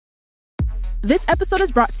This episode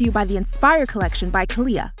is brought to you by the Inspire Collection by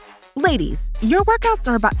Kalia. Ladies, your workouts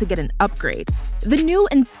are about to get an upgrade. The new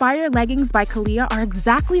Inspire leggings by Kalia are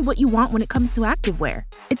exactly what you want when it comes to activewear.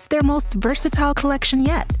 It's their most versatile collection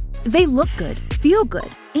yet. They look good, feel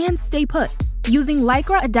good, and stay put. Using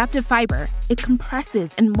Lycra adaptive fiber, it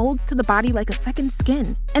compresses and molds to the body like a second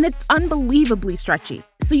skin. And it's unbelievably stretchy,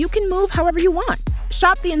 so you can move however you want.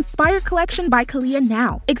 Shop the Inspire Collection by Kalia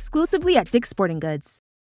now, exclusively at Dick's Sporting Goods.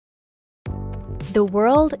 The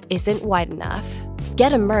world isn't wide enough.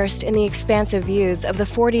 Get immersed in the expansive views of the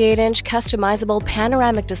 48-inch customizable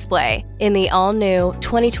panoramic display in the all-new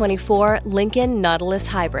 2024 Lincoln Nautilus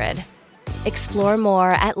Hybrid. Explore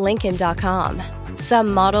more at Lincoln.com.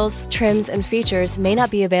 Some models, trims, and features may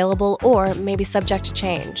not be available or may be subject to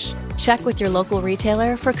change. Check with your local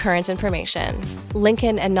retailer for current information.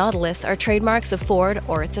 Lincoln and Nautilus are trademarks of Ford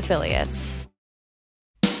or its affiliates.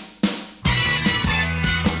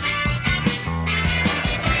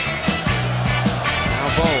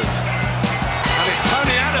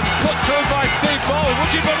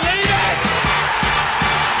 Would you believe it?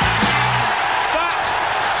 That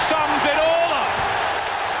sums it all up.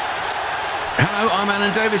 Hello, I'm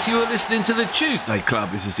Alan Davis. You are listening to the Tuesday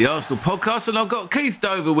Club. This is the Arsenal podcast, and I've got Keith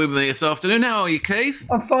Dover with me this afternoon. How are you, Keith?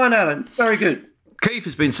 I'm fine, Alan. Very good. Keith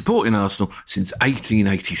has been supporting Arsenal since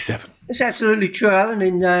 1887. It's absolutely true, Alan.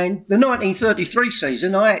 In the 1933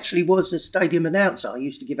 season, I actually was a stadium announcer. I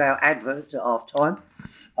used to give out adverts at half-time.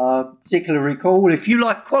 Particular recall, if you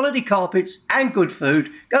like quality carpets and good food,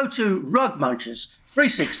 go to Rug Munchers,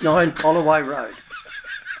 369 Holloway Road.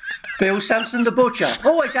 Bill Sampson the Butcher,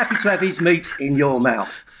 always happy to have his meat in your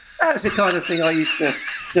mouth. That was the kind of thing I used to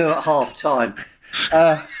do at half-time.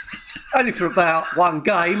 Only for about one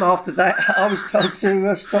game. After that, I was told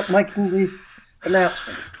to stop making the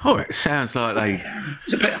announcement. Oh, it sounds like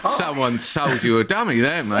someone sold you a dummy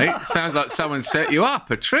there, mate. Sounds like someone set you up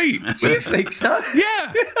a treat. Do you think so?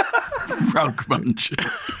 Yeah. Rug munch.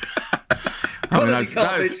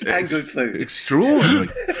 Carpets and good food. Extraordinary.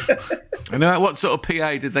 And what sort of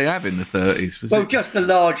PA did they have in the 30s? Well, just a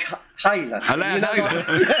large hailer. A loud hailer?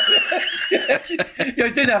 You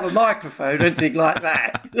didn't have a microphone or anything like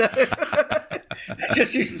that.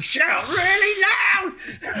 Just used to shout really loud.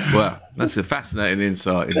 Well, that's a fascinating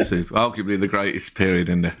insight into arguably the greatest period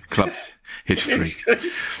in the club's history.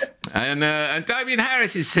 And Damien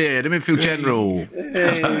Harris is here, the midfield general.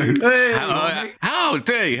 Hey.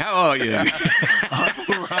 Howdy, how are you? I'm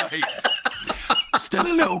all right. Still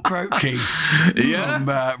a little croaky.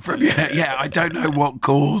 Yeah? I don't know what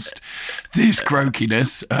caused this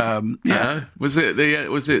croakiness. Was it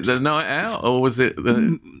the night out, or was it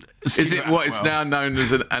the... Is it what is now known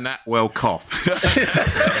as an Atwell cough?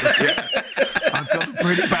 I've got a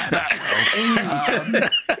pretty bad Atwell.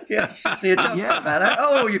 Yes, see a doctor about that.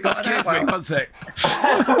 Oh, you got Excuse me, one sec.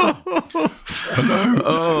 Hello.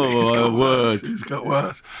 Oh, my word. It's got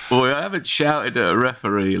worse. Boy, I haven't shouted at a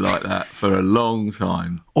referee like that for a long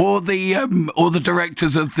time. Or the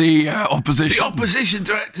directors of the opposition. The opposition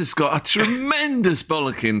director's got a tremendous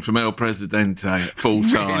bollocking from El Presidente at full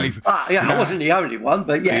time. Really? I wasn't the only one,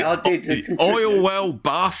 but yeah, I did. Oil well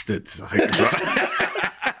bastards, I think is right.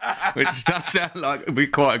 Which does sound like it'd be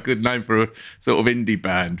quite a good name for a sort of indie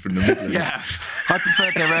band from the Midlands. Yeah, I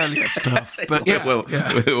preferred their earlier stuff, but We were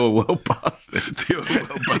well bastards. You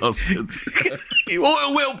well bastards. You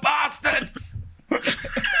oil well bastards.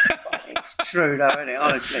 It's true, though, isn't it?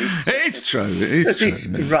 Honestly, It's true. It is it's a true.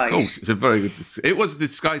 disgrace. Of course, it's a very good. It was a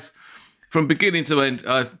disgrace from beginning to end.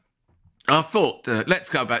 I thought, let's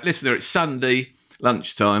go back. Listener, it's Sunday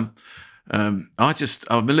lunchtime. I'm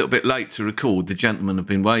a little bit late to record. The gentlemen have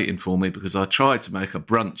been waiting for me because I tried to make a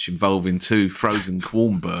brunch involving 2 frozen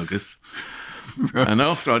Quorn burgers. And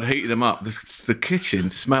after I'd heated them up, the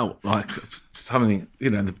kitchen smelt like something,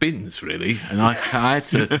 the bins really. And I had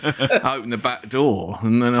to open the back door.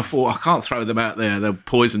 And then I thought, I can't throw them out there. They'll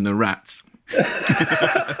poison the rats.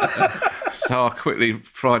 So I quickly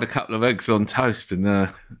fried a couple of eggs on toast, and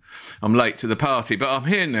I'm late to the party. But I'm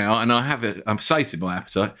here now, and I'm sated my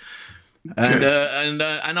appetite. And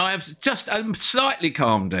I have I'm slightly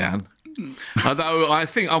calmed down, although I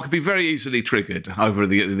think I could be very easily triggered over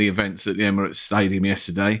the events at the Emirates Stadium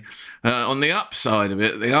yesterday. On the upside of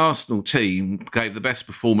it, the Arsenal team gave the best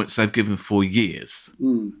performance they've given for years.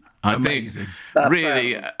 I Amazing. think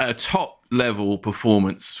really a top level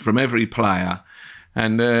performance from every player.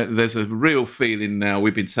 And there's a real feeling now,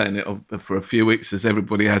 we've been saying it for a few weeks, as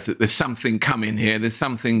everybody has, that there's something coming here, there's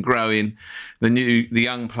something growing. The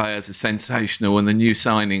young players are sensational, and the new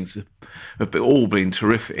signings have all been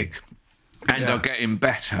terrific and are getting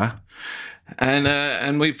better.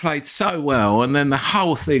 And we played so well, and then the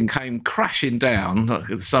whole thing came crashing down. Like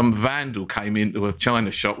some vandal came into a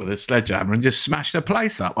china shop with a sledgehammer and just smashed the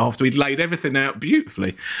place up after we'd laid everything out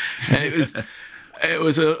beautifully. And it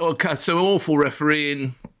was some awful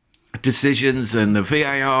refereeing decisions, and the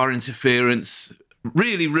VAR interference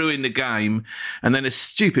really ruined the game. And then a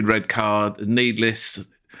stupid red card, needless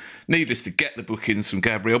to get the bookings from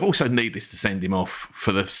Gabriel, but also needless to send him off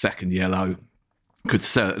for the second yellow. Could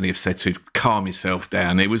certainly have said to him, calm yourself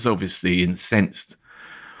down. He was obviously incensed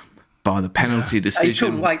by the penalty decision. He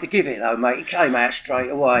couldn't wait to give it, though, mate. He came out straight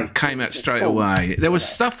away. There was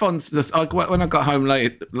stuff on... When I got home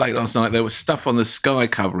late last night, there was stuff on the Sky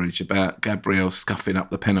coverage about Gabriel scuffing up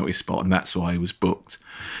the penalty spot, and that's why he was booked.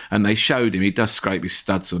 And they showed him, he does scrape his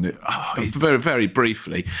studs on it very, very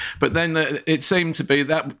briefly. But then it seemed to be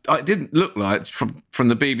that it didn't look like from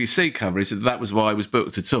the BBC coverage that was why he was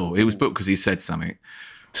booked at all. He was booked because he said something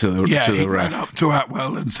to the ref. He ran up to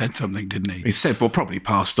Atwell and said something, didn't he? He said, well, probably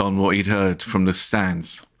passed on what he'd heard from the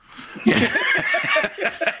stands. Yeah.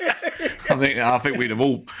 I think we'd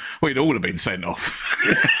all have been sent off.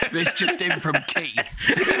 This just in from Keith.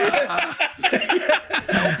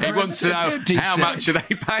 He wants to know how much are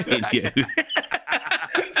they paying you?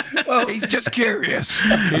 Well, he's just curious.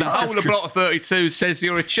 The whole of Block 32 says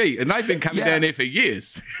you're a cheat, and they've been coming down here for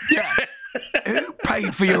years. Yeah. Who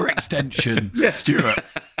paid for your extension, Stuart?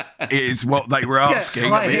 Is what they were asking.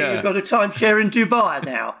 I hear you've got a timeshare in Dubai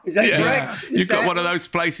now. Is that correct? You've got one of those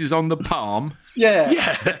places on the Palm.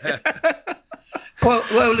 Yeah.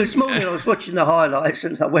 Well, this morning I was watching the highlights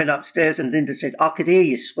and I went upstairs and Linda said, I could hear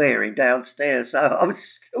you swearing downstairs. So I was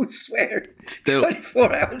still swearing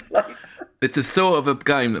 24 hours later. It's a sort of a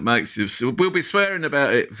game that makes you... We'll be swearing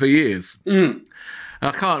about it for years.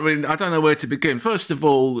 I don't know where to begin. First of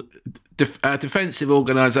all, defensive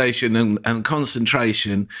organisation and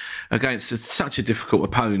concentration against such a difficult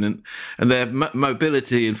opponent, and their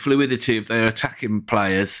mobility and fluidity of their attacking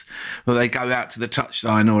players, where they go out to the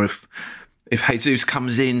touchline, or if Jesus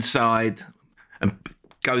comes inside and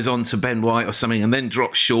goes on to Ben White or something and then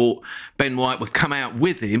drops short, Ben White would come out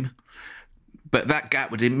with him, but that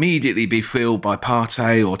gap would immediately be filled by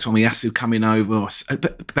Partey or Tomiyasu coming over.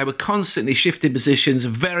 But they were constantly shifting positions,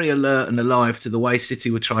 very alert and alive to the way City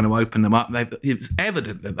were trying to open them up. It was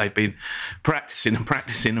evident that they've been practising.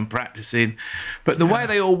 But the way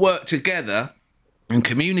they all worked together and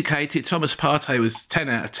communicated. Thomas Partey was 10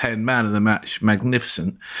 out of 10, man of the match,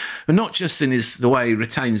 magnificent. And not just in the way he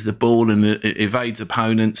retains the ball and evades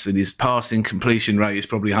opponents, and his passing completion rate is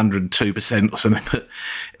probably 102% or something, but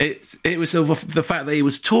it was the fact that he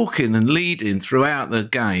was talking and leading throughout the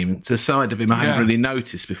game. It's a side of him I hadn't really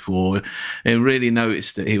noticed before. And really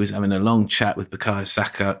noticed that he was having a long chat with Bukayo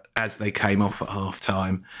Saka as they came off at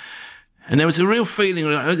half-time. And there was a real feeling,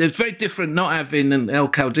 it was very different not having El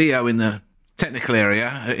Caudillo in the technical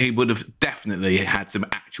area. He would have definitely had some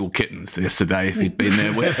actual kittens yesterday if he'd been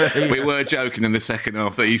there. We were joking in the second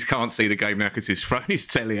half that he can't see the game now because he's thrown his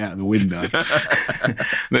telly out of the window.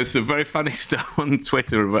 There's some very funny stuff on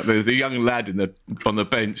Twitter about there's a young lad on the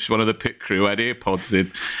bench, one of the pit crew had earpods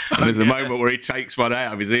in, and there's a moment where he takes one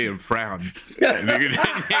out of his ear and frowns.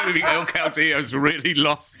 El Caudillo's really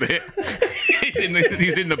lost it.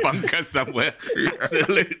 He's in the bunker somewhere.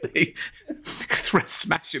 Absolutely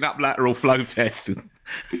smashing up lateral flow tests.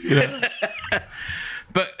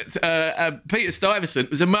 But Peter Stuyvesant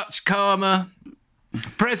was a much calmer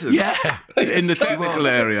presence in the technical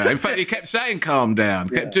area. In fact, he kept saying calm down,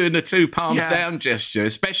 kept doing the two palms down gesture,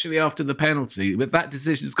 especially after the penalty. But that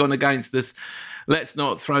decision's gone against us. Let's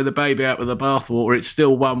not throw the baby out with the bathwater. It's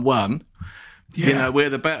still 1-1. Yeah. You know, we're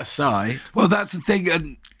the better side. Well, that's the thing.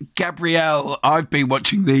 And Gabriel, I've been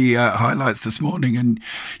watching the highlights this morning, and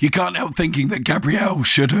you can't help thinking that Gabriel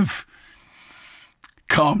should have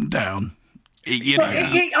calmed down.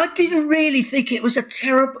 I didn't really think it was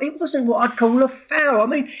it wasn't what I'd call a foul. I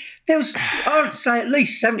mean, I would say at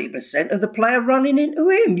least 70% of the player running into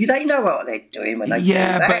him. They know what they're doing when they do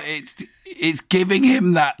that. But it's giving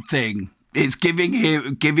him that thing. It's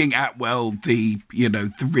giving Atwell the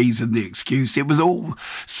reason, the excuse. It was all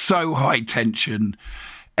so high tension.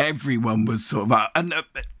 Everyone was sort of, and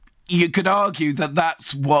you could argue that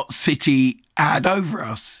that's what City had over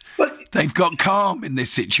us. They've got calm in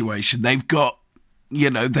this situation. They've got,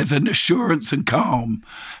 there's an assurance and calm.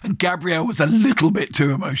 And Gabriel was a little bit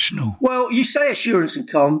too emotional. Well, you say assurance and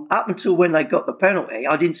calm. Up until when they got the penalty,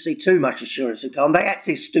 I didn't see too much assurance and calm. They had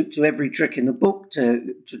to stoop to every trick in the book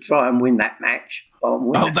to try and win that match.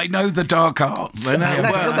 They know the dark arts. They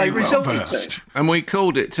know they resorted to. And we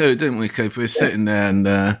called it too, didn't we, Keith? We were sitting there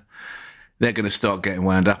and they're going to start getting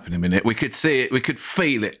wound up in a minute. We could see it. We could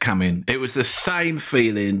feel it coming. It was the same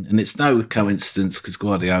feeling, and it's no coincidence because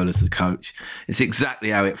Guardiola's the coach. It's exactly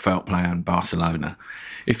how it felt playing Barcelona.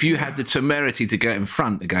 If you had the temerity to get in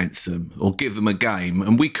front against them or give them a game,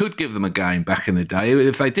 and we could give them a game back in the day,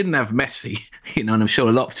 if they didn't have Messi, and I'm sure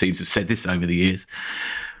a lot of teams have said this over the years,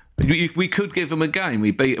 we could give them a game.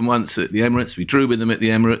 We beat them once at the Emirates. We drew with them at the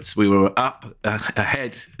Emirates. We were up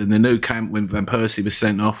ahead in the Nou Camp when Van Persie was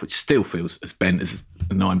sent off, which still feels as bent as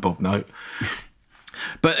a 9-bob note.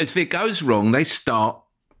 But if it goes wrong, they start,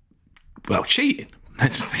 cheating.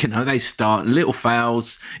 They start little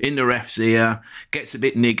fouls in the ref's ear, gets a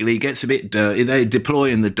bit niggly, gets a bit dirty. They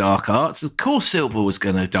deploy in the dark arts. Of course Silva was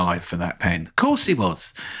going to dive for that pen. Of course he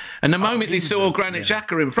was. And the moment he saw Granit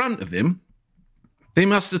Xhaka in front of him, he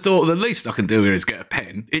must have thought, the least I can do here is get a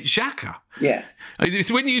pen. It's Xhaka. Yeah. It's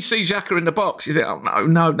when you see Xhaka in the box, you think, oh,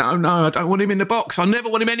 no, I don't want him in the box. I never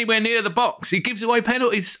want him anywhere near the box. He gives away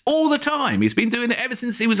penalties all the time. He's been doing it ever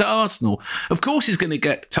since he was at Arsenal. Of course he's going to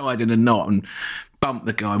get tied in a knot and bump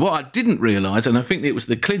the guy. What I didn't realise, and I think it was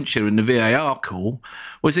the clincher in the VAR call,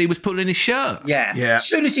 was he was pulling his shirt. Yeah. As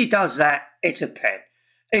soon as he does that, it's a pen.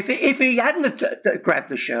 If he hadn't grabbed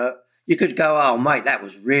the shirt, you could go, oh, mate, that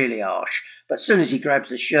was really harsh. But as soon as he grabs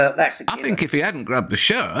the shirt, that's a given. I think if he hadn't grabbed the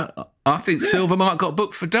shirt, I think Silva might have got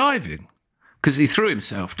booked for diving because he threw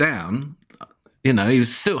himself down. He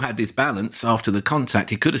still had his balance after the contact.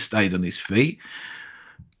 He could have stayed on his feet.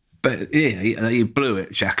 But, yeah, he blew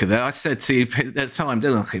it, Xhaka, there. I said to you at the time,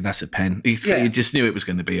 didn't I? Okay, that's a pen. He just knew it was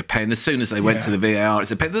going to be a pen. As soon as they went to the VAR,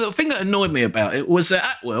 it's a pen. The thing that annoyed me about it was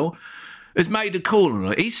that Atwell has made a call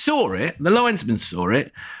on it. He saw it, the linesman saw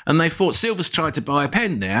it, and they thought Silva's tried to buy a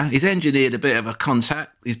pen there. He's engineered a bit of a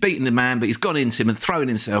contact. He's beaten the man, but he's gone into him and thrown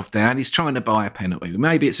himself down. He's trying to buy a penalty.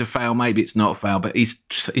 Maybe it's a foul, maybe it's not a foul, but he's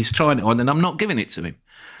trying it on, and I'm not giving it to him.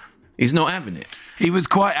 He's not having it. He was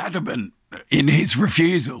quite adamant in his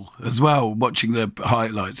refusal as well, watching the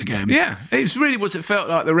highlights again. Yeah, it really was. It felt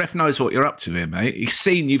like the ref knows what you're up to here, mate. He's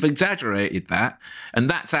seen you've exaggerated that, and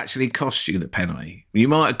that's actually cost you the penalty. You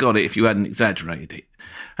might have got it if you hadn't exaggerated it.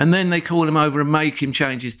 And then they call him over and make him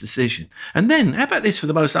change his decision. And then, how about this for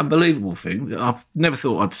the most unbelievable thing that I've never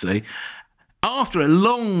thought I'd see? After a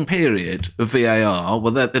long period of VAR,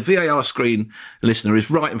 the VAR screen, listener,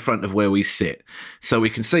 is right in front of where we sit. So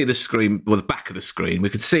we can see the screen, the back of the screen,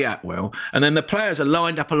 we can see Atwell, and then the players are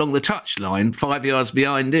lined up along the touchline 5 yards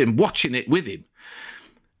behind him, watching it with him.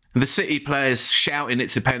 The City players shouting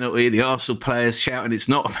it's a penalty, the Arsenal players shouting it's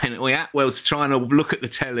not a penalty, Atwell's trying to look at the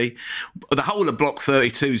telly, the whole of Block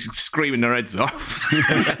 32 is screaming their heads off.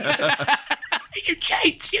 You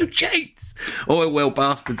cheats. Oil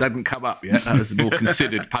bastards hadn't come up yet. That was a more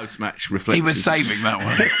considered post-match reflection. He was saving that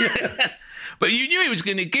one. But you knew he was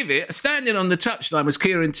going to give it. Standing on the touchline was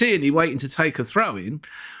Kieran Tierney waiting to take a throw-in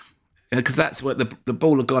because that's what the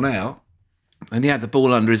ball had gone out. And he had the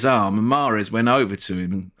ball under his arm and Mahrez went over to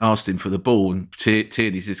him and asked him for the ball and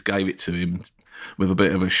Tierney just gave it to him with a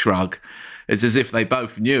bit of a shrug. It's as if they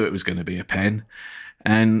both knew it was going to be a pen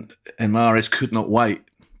and Mahrez could not wait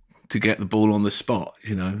to get the ball on the spot,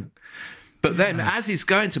 But then as he's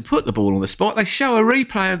going to put the ball on the spot, they show a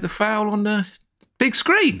replay of the foul on the big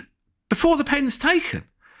screen before the pen's taken.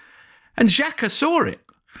 And Xhaka saw it.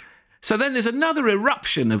 So then there's another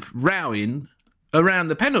eruption of rowing around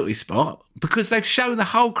the penalty spot because they've shown the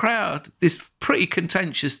whole crowd this pretty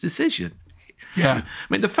contentious decision. Yeah. I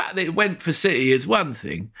mean, the fact that it went for City is one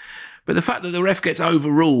thing, but the fact that the ref gets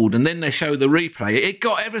overruled and then they show the replay, it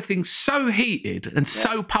got everything so heated and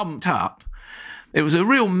so pumped up. It was a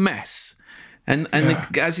real mess. And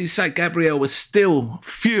as you say, Gabriel was still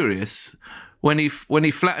furious when he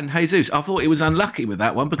flattened Jesus. I thought he was unlucky with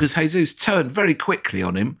that one because Jesus turned very quickly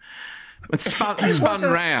on him and spun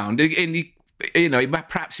round. And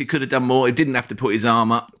perhaps he could have done more. He didn't have to put his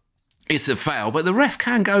arm up. It's a foul. But the ref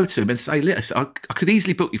can go to him and say, listen, I could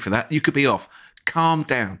easily book you for that. You could be off. Calm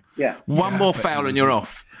down. Yeah. One more foul and you're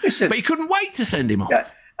off. Listen, but he couldn't wait to send him off. Yeah.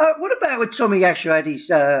 What about when Tommy Asher had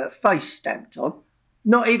his face stamped on?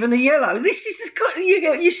 Not even a yellow. This is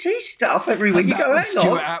you see stuff every week. And that was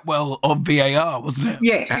Stuart Atwell on VAR, wasn't it?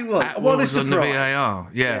 Yes, he was. Atwell What a was surprise. on the VAR.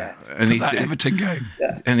 Yeah. And that Everton game.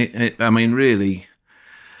 Yeah. And really,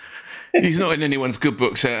 he's not in anyone's good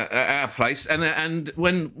books at our place. And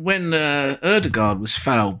when Ødegaard was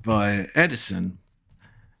fouled by Ederson,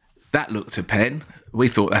 that looked a pen. We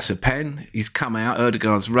thought that's a pen. He's come out.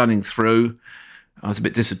 Ødegaard's running through. I was a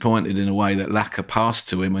bit disappointed in a way that Laka passed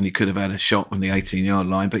to him when he could have had a shot on the 18-yard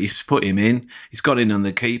line, but he's put him in. He's got in on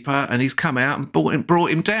the keeper, and he's come out and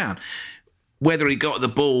brought him down. Whether he got the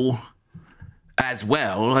ball as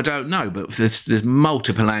well, I don't know, but there's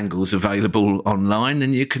multiple angles available online,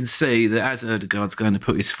 and you can see that as Ødegaard's going to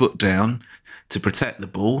put his foot down to protect the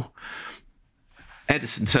ball,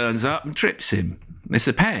 Ederson turns up and trips him. It's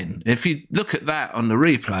a pen. If you look at that on the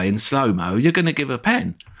replay in slow-mo, you're going to give a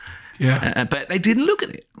pen. Yeah. But they didn't look at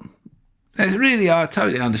it. I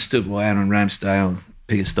totally understood why Aaron Ramsdale,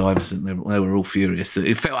 Peter Stuyvesant, they were all furious.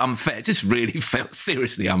 It felt unfair. It just really felt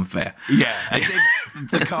seriously unfair. Yeah, I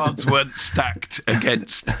think the cards weren't stacked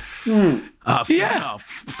against us enough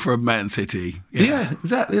from Man City. Yeah,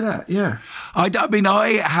 exactly that, yeah. I mean,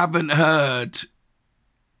 I haven't heard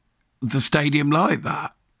the stadium like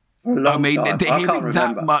that. For a long I mean, time. I can't hearing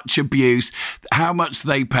remember. that much abuse, how much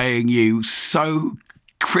they paying you so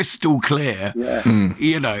crystal clear,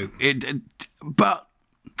 you know. But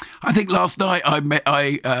I think last night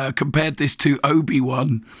I compared this to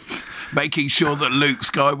Obi-Wan, making sure that Luke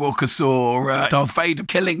Skywalker saw Darth Vader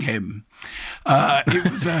killing him.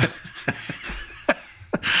 It was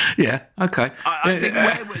Yeah, okay. I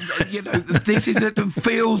think this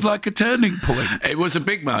feels like a turning point. It was a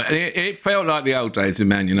big moment. It felt like the old days of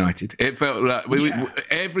Man United. It felt like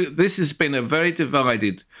this has been a very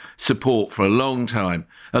divided support for a long time.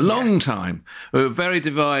 Time. We were very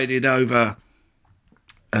divided over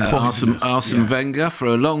Arsene Wenger for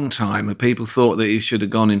a long time. People thought that he should have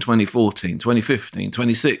gone in 2014, 2015,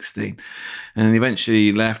 2016, and eventually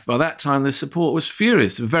he left. By that time, the support was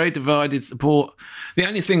furious. A very divided support. The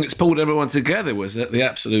only thing that's pulled everyone together was that the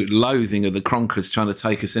absolute loathing of the Kroenkers trying to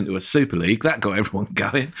take us into a Super League. That got everyone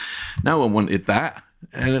going. No one wanted that.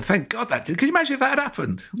 And thank God that did. Can you imagine if that had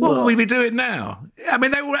happened? What would we be doing now? I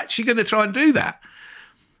mean, they were actually going to try and do that.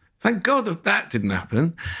 Thank God that didn't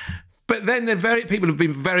happen. But then people have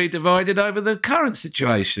been very divided over the current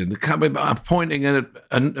situation. Appointing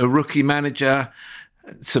a rookie manager,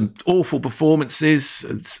 some awful performances,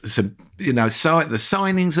 some the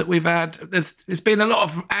signings that we've had. There's been a lot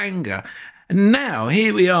of anger. And now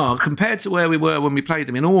here we are, compared to where we were when we played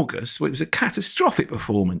them in August, where it was a catastrophic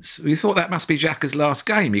performance. We thought that must be Xhaka's last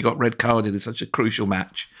game. He got red carded in such a crucial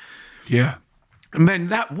match. Yeah. And then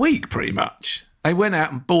that week, pretty much, they went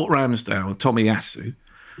out and bought Ramsdale and Tomiyasu,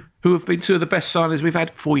 who have been two of the best signings we've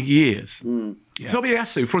had for years.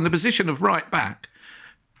 Tomiyasu, from the position of right back,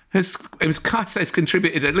 has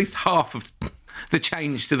contributed at least half of the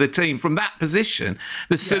change to the team from that position.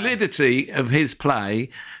 The solidity of his play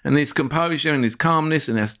and his composure and his calmness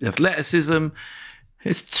and his athleticism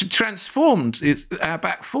has transformed our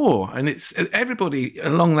back four. And it's everybody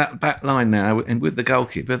along that back line now, and with the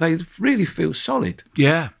goalkeeper, they really feel solid.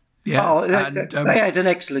 Yeah. Yeah. Oh, they had an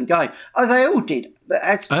excellent game. Oh, they all did.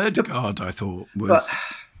 Ødegaard, I thought, was...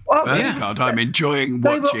 Ødegaard, I'm enjoying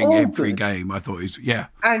watching every game. I thought he was,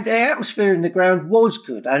 And the atmosphere in the ground was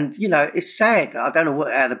good. And, it's sad. I don't know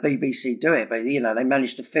how the BBC do it, but, they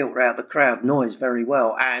managed to filter out the crowd noise very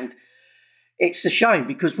well. And it's a shame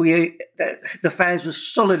because the fans were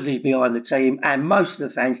solidly behind the team, and most of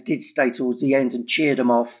the fans did stay towards the end and cheered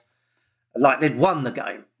them off like they'd won the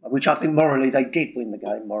game, which I think morally they did win the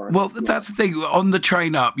game morally. Well, that's the thing. On the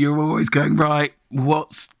train up, you're always going, right,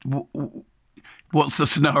 what's the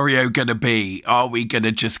scenario going to be? Are we going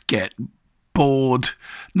to just get bored?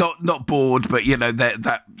 Not bored, but,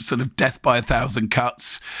 that sort of death by 1,000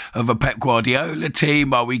 cuts of a Pep Guardiola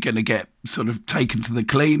team? Are we going to get sort of taken to the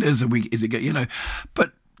cleaners?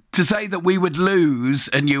 But to say that we would lose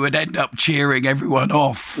and you would end up cheering everyone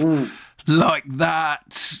off like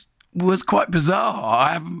that was quite bizarre.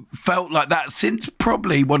 I haven't felt like that since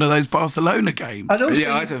probably one of those Barcelona games. I don't feel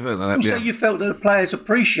like that. Also, you felt that the players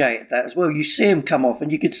appreciated that as well. You see them come off,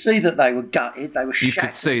 and you could see that they were gutted. They were shattered. You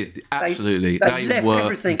could see it, absolutely. They left were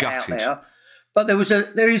everything gutted out there. But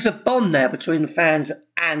there is a bond now between the fans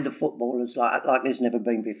and the footballers like there's never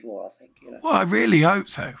been before, I think. Well, I really hope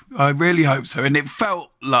so. And it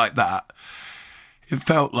felt like that.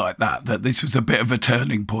 That this was a bit of a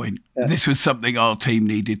turning point. Yeah. This was something our team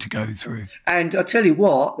needed to go through. And I tell you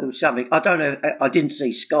what, there was something, I don't know, I didn't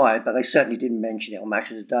see Sky, but they certainly didn't mention it on Match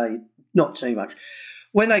of the Day, not too much.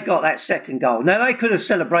 When they got that second goal, now they could have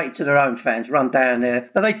celebrated to their own fans, run down there,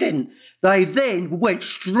 but they didn't. They then went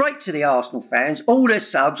straight to the Arsenal fans, all their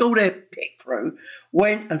subs, all their pit crew,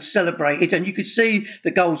 went and celebrated, and you could see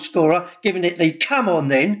the goal scorer giving it the come on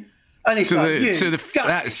then. And it's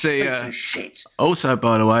that's the shit. Also,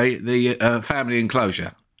 by the way, the family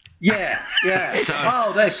enclosure. Yeah.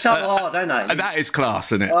 They're so hard, aren't they? That is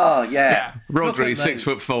class, isn't it? Oh, yeah. Rodri,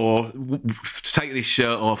 6'4", taking his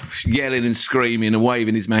shirt off, yelling and screaming and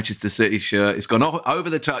waving his Manchester City shirt. It's gone over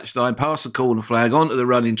the touchline, past the corner flag, onto the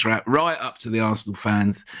running track, right up to the Arsenal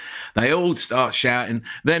fans. They all start shouting.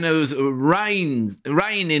 Then there was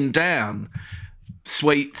raining down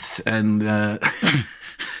sweets and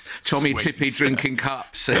Tommy Tippy drinking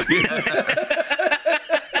cups.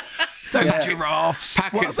 Those giraffes.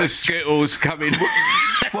 Packets of Skittles coming.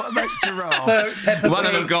 What are those giraffes? One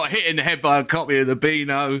of them got hit in the head by a copy of the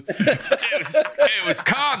Beano. It was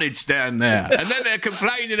carnage down there. And then they're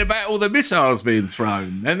complaining about all the missiles being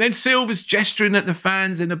thrown. And then Silver's gesturing at the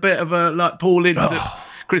fans in a bit of a, like Paul Ince at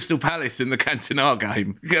Crystal Palace in the Cantona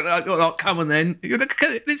game. Like, come on then.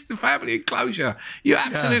 It's the family enclosure. You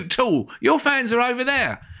absolute tool. Your fans are over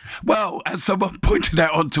there. Well, as someone pointed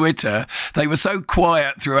out on Twitter, they were so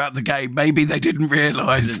quiet throughout the game, maybe they didn't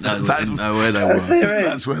realise Didn't know where they were.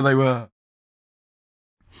 That's where they were.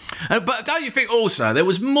 But don't you think also there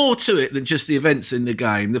was more to it than just the events in the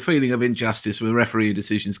game? The feeling of injustice when referee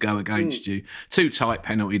decisions go against you. 2 tight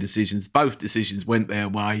penalty decisions. Both decisions went their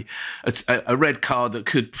way. A red card that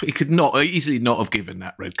he could not easily not have given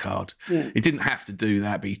that red card. He didn't have to do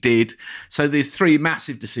that, but he did. So there's 3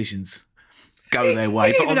 massive decisions go their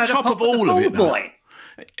way. But on top of all of it,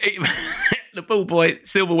 the ball boy,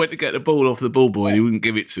 Silver went to get the ball off the ball boy and he wouldn't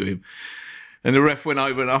give it to him. And the ref went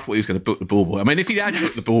over and I thought he was going to book the ball boy. I mean, if he hadn't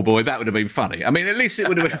booked the ball boy, that would have been funny. I mean, at least it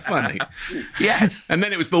would have been funny. Yes. And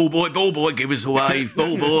then it was ball boy, give us a wave,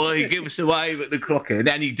 ball boy, give us a wave at the clocker.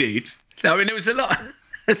 And he did. So, I mean, there was a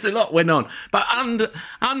lot went on. But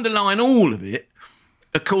underlying all of it,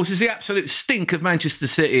 of course, is the absolute stink of Manchester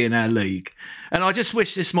City in our league. And I just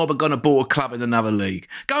wish this mob had gone and bought a club in another league.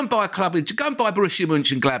 Go and buy a club, go and buy Borussia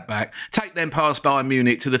Mönchengladbach, take them past Bayern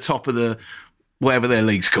Munich to the top of the whatever their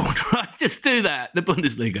league's called, right? Just do that, the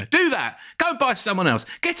Bundesliga. Do that. Go and buy someone else.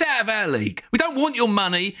 Get out of our league. We don't want your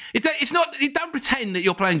money. It's not. Don't pretend that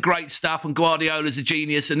you're playing great stuff and Guardiola's a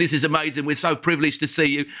genius and this is amazing. We're so privileged to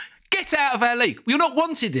see you. Get out of our league. You're not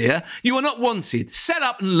wanted here. You are not wanted. Set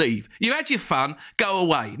up and leave. You had your fun. Go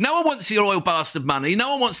away. No one wants your oil bastard money.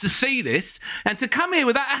 No one wants to see this. And to come here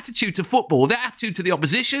with that attitude to football, that attitude to the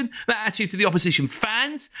opposition, that attitude to the opposition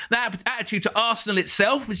fans, that attitude to Arsenal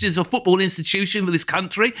itself, which is a football institution for this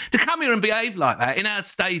country, to come here and behave like that in our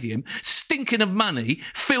stadium, stinking of money,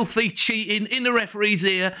 filthy, cheating, in the referee's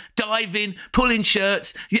ear, diving, pulling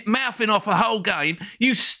shirts, mouthing off a whole game.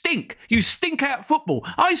 You stink. You stink out football.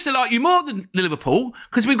 I used to like you more than Liverpool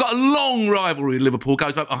because we've got a long rivalry with Liverpool,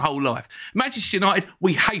 goes back my whole life. Manchester United,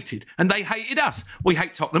 we hated, and they hated us. We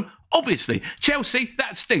hate Tottenham, obviously. Chelsea,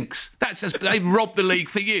 that stinks. That's just, they've robbed the league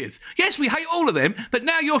for years. Yes, we hate all of them, but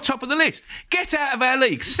now you're top of the list. Get out of our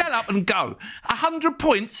league, sell up and go. 100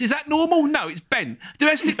 points, is that normal? No, it's bent.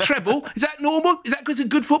 Domestic treble, is that normal? Is that because of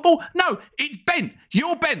good football? No, it's bent.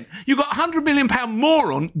 You're bent. You've got £100 million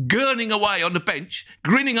moron gurning away on the bench,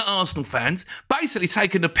 grinning at Arsenal fans, basically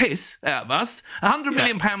taking the piss out of us. £100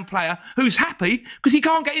 million player who's happy because he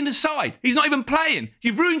can't get in the side. He's not even playing.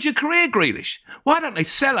 You've ruined your career, Grealish. Why don't they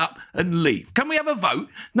sell up and leave? Can we have a vote?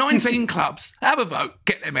 19 clubs, have a vote,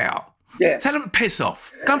 get them out. Yeah. Tell them to piss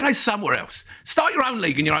off. Go and play somewhere else. Start your own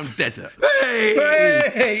league in your own desert.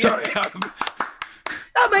 Hey! Sorry,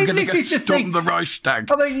 I mean, this is the thing. The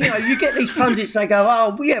Reichstag. I mean, you get these pundits, they go,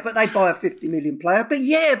 oh, yeah, but they buy a 50 million player.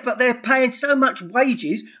 But they're paying so much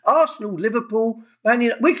wages. Arsenal, Liverpool, Man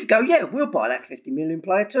United, we could go, yeah, we'll buy that 50 million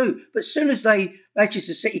player too. But as soon as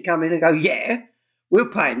Manchester City come in and go, yeah, we're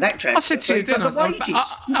paying that transfer. I said to you, didn't I?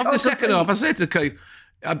 After the second half, I said to Keith,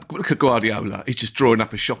 look at Guardiola. He's just drawing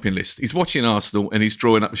up a shopping list. He's watching Arsenal and he's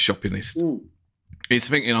drawing up a shopping list. He's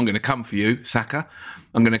thinking, I'm going to come for you, Saka.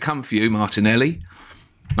 I'm going to come for you, Martinelli.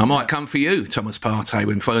 I might come for you, Thomas Partey,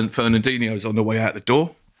 when Fernandinho's on the way out the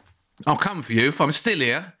door. I'll come for you if I'm still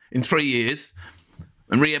here in 3 years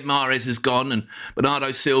and Riyad Mahrez has gone and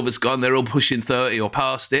Bernardo Silva's gone, they're all pushing 30 or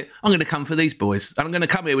past it. I'm going to come for these boys. And I'm going to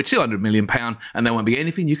come here with £200 million and there won't be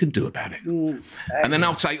anything you can do about it. And then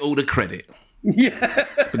I'll take all the credit. Yeah.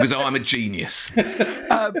 Because I'm a genius.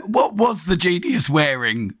 What was the genius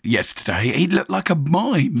wearing yesterday? He looked like a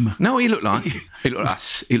mime. No, he looked like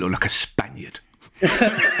a Spaniard.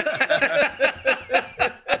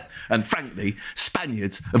 And frankly,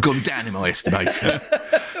 Spaniards have gone down in my estimation.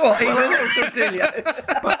 What, even also Delia?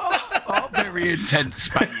 But our very intense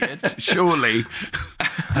Spaniard, surely.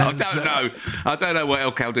 I don't know what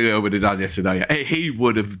El Caudillo would have done yesterday. He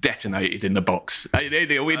would have detonated in the box.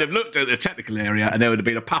 We'd have looked at the technical area and there would have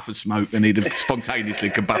been a puff of smoke and he'd have spontaneously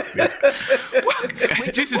combusted.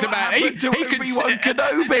 This is about he could Obi-Wan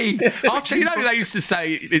Kenobi. I'll tell you, they used to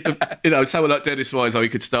say, someone like Dennis Wise, he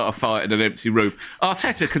could start a fight in an empty room.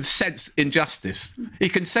 Arteta can sense injustice. He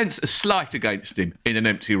can sense a slight against him in an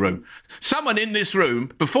empty room. Someone in this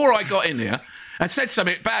room, before I got in here, has said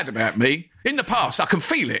something bad about me in the past. I can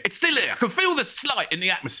feel it. It's still here. I can feel the slight in the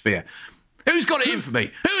atmosphere. Who's got it in for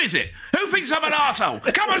me? Who is it? Who thinks I'm an arsehole?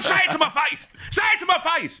 Come on, say it to my face. Say it to my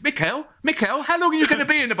face. Mikel, how long are you going to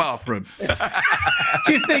be in the bathroom?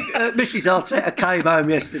 Do you think Mrs. Arteta came home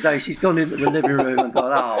yesterday? She's gone into the living room and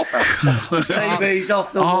gone, oh, fuck. TV's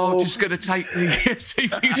off the wall. Oh, just going to take the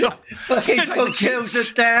TV's off. Fucking bookshelves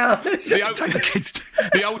are down.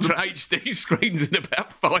 The Ultra HD screen's in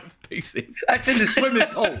about 5 pieces. That's in the swimming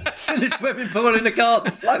pool. It's in the swimming pool in the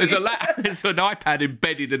garden. There's an iPad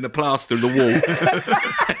embedded in the plaster of the wall.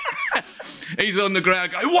 He's on the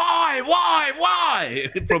ground going, why?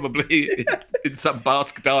 Probably in some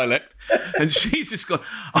Basque dialect. And she's just gone,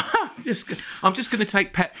 I'm just going to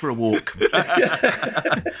take Pet for a walk.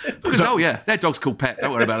 Because, oh yeah, their dog's called Pet.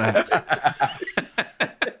 Don't worry about that.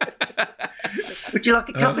 Would you like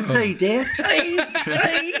a cup of tea, dear? Tea?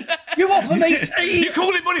 You offer me tea? You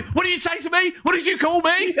call him, what did you say to me? What did you call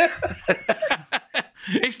me?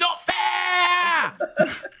 It's not fair!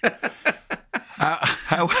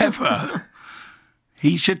 However,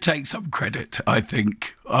 he should take some credit, I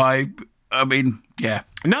think. I mean, yeah.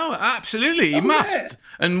 No, absolutely, he must. Yeah.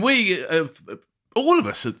 And we, all of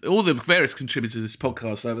us, all the various contributors to this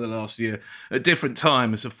podcast over the last year, at different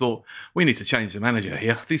times have thought, we need to change the manager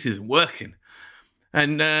here. This isn't working.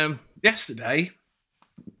 And yesterday,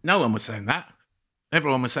 no one was saying that.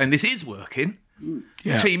 Everyone was saying this is working.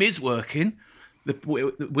 Yeah. The team is working.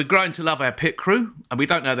 We're growing to love our pit crew, and we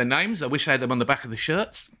don't know their names. I wish I had them on the back of the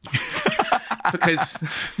shirts. Because,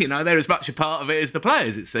 they're as much a part of it as the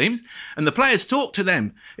players, it seems. And the players talk to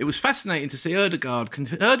them. It was fascinating to see Ødegaard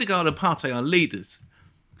and Partey are leaders.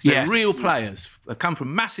 They're real players. They've come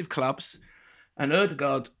from massive clubs. And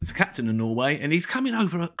Ødegaard is captain of Norway, and he's coming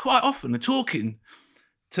over quite often and talking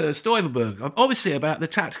to Stuyvenberg, obviously about the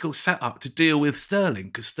tactical setup to deal with Sterling,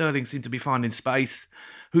 because Sterling seemed to be finding space.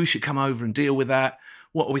 Who should come over and deal with that?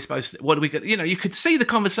 What are we supposed to... What do we get? You could see the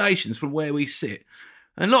conversations from where we sit.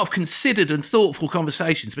 A lot of considered and thoughtful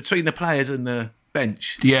conversations between the players and the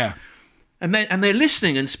bench. Yeah. And they're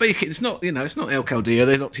listening and speaking. It's not, it's not El Caldillo.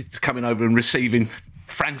 They're not just coming over and receiving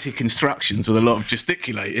frantic instructions with a lot of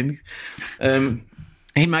gesticulating.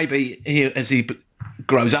 He may be, as he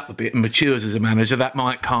grows up a bit and matures as a manager, that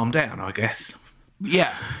might calm down, I guess.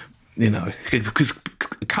 Yeah. Because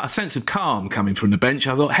a sense of calm coming from the bench,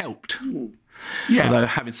 I thought, helped. Yeah. Although,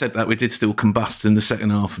 having said that, we did still combust in the second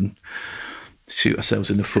half and shoot ourselves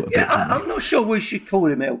in the foot a bit. I'm not sure we should call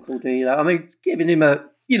him El Caldillo. I mean, giving him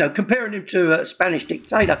comparing him to a Spanish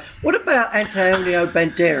dictator. What about Antonio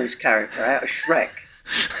Banderas' character out of Shrek?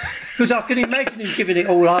 Because I can imagine him giving it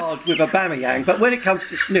all hard with Aubameyang, but when it comes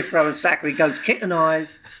to Smith Rowe and Saka, he goes kitten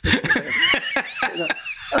eyes.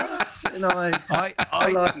 Kitten eyes. I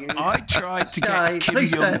like you. I tried to get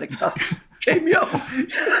Kim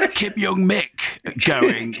Young Mick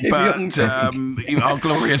going, but our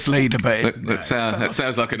glorious leader. But that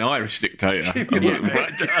sounds like an Irish dictator.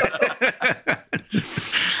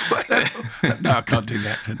 No, I can't do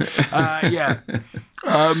that.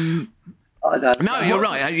 No, you're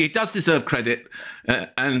right. He does deserve credit,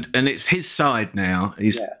 and it's his side now.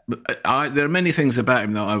 There are many things about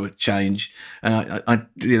him that I would change.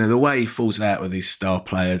 The way he falls out with these star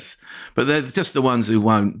players, but they're just the ones who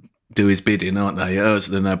won't do his bidding, aren't they?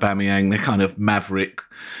 Ozil and Aubameyang, they're kind of maverick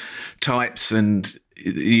types, and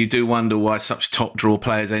you do wonder why such top draw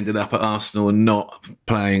players ended up at Arsenal and not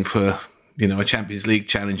playing for a Champions League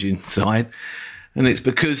challenging side, and it's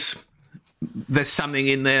because there's something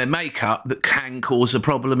in their makeup that can cause a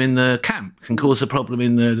problem in the camp, can cause a problem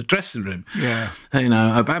in the dressing room. Yeah.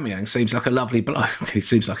 Aubameyang seems like a lovely bloke. He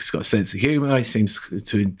seems like he's got a sense of humour.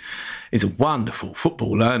 He's a wonderful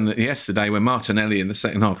footballer. And yesterday, when Martinelli in the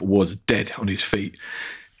second half was dead on his feet,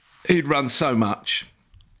 he'd run so much.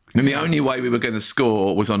 And the only way we were going to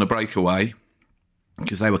score was on a breakaway,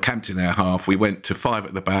 because they were camped in our half. We went to 5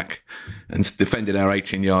 at the back and defended our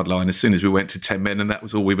 18-yard line as soon as we went to 10 men, and that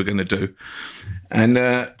was all we were going to do. And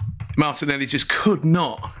Martinelli just could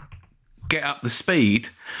not get up the speed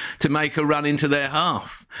to make a run into their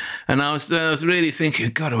half. And I was really thinking,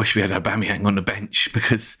 God, I wish we had Aubameyang on the bench,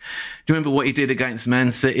 because do you remember what he did against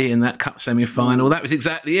Man City in that cup semi-final? That was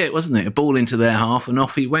exactly it, wasn't it? A ball into their half and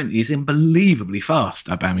off he went. He's unbelievably fast,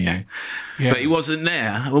 Aubameyang. Yeah. But he wasn't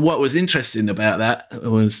there. What was interesting about that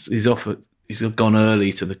was he's gone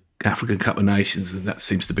early to the African Cup of Nations, and that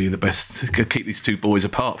seems to be the best. Keep these two boys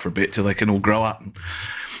apart for a bit till they can all grow up.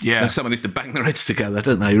 Yeah, so someone needs to bang their heads together,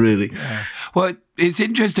 don't they, really? Yeah. Well, it's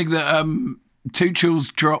interesting that Tuchel's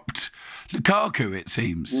dropped Lukaku, it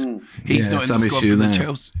seems. He's not in the squad for the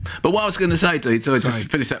Chelsea. But what I was going to say, Dee, so just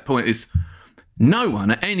finish that point, is no one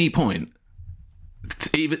at any point,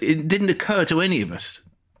 it didn't occur to any of us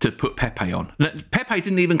to put Pepe on. Pepe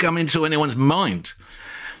didn't even come into anyone's mind.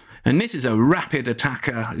 And this is a rapid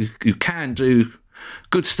attacker who can do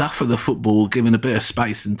good stuff for the football, given a bit of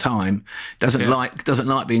space and time. Doesn't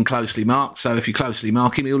like being closely marked. So if you closely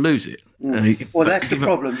mark him, he'll lose it. Well, that's the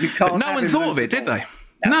problem. You can't. But no one thought of it, did they?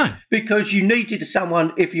 No. Because you needed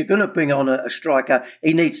someone, if you're going to bring on a striker,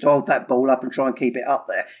 he needs to hold that ball up and try and keep it up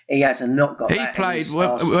there. He hasn't not got that. He played,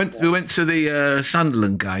 we went to the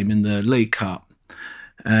Sunderland game in the League Cup,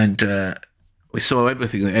 and we saw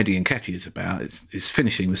everything that Eddie Nketiah is about. His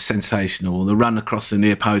finishing was sensational. The run across the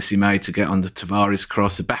near post he made to get on the Tavares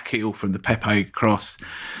cross, the back heel from the Pepe cross.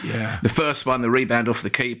 Yeah. The first one, the rebound off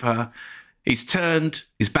the keeper. He's turned,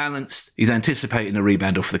 he's balanced, he's anticipating a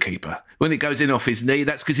rebound off the keeper. When it goes in off his knee,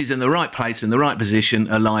 that's because he's in the right place, in the right position,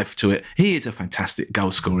 alive to it. He is a fantastic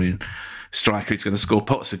goal-scoring striker. He's going to score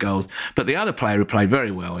pots of goals. But the other player who played very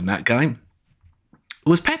well in that game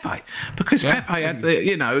was Pepe. Because Pepe had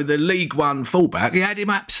the League One fullback. He had him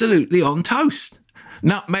absolutely on toast.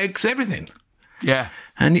 Nutmegs, everything. Yeah.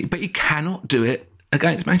 But he cannot do it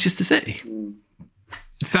against Manchester City.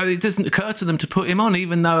 So it doesn't occur to them to put him on,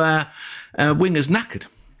 even though our winger's knackered.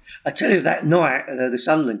 I tell you, that night, the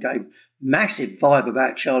Sunderland game, massive vibe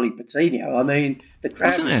about Charlie Patino. I mean, the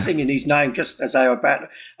crowd was singing his name just as they were about.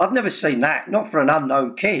 I've never seen that, not for an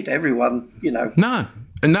unknown kid. Everyone, No,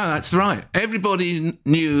 that's right. Everybody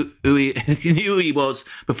knew who he was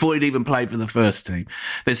before he'd even played for the first team.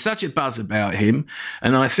 There's such a buzz about him,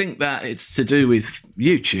 and I think that it's to do with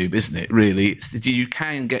YouTube, isn't it, really? You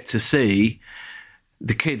can get to see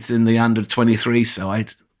the kids in the under-23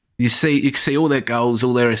 side. You can see all their goals,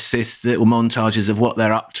 all their assists, little montages of what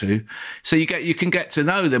they're up to. So you can get to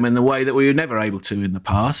know them in the way that we were never able to in the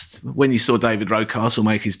past. When you saw David Rocastle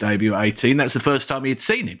make his debut at 18, that's the first time you'd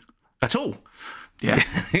seen him at all. Yeah.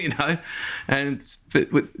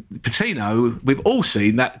 But with Patino, we've all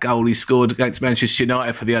seen that goal he scored against Manchester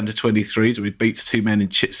United for the under-23s where he beats two men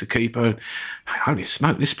and chips the keeper. Holy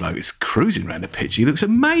smoke, this bloke is cruising around the pitch. He looks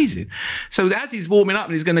amazing. So as he's warming up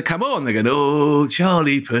and he's going to come on, they're going, oh,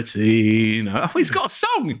 Charlie Patino. Oh, he's got a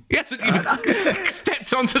song. He hasn't even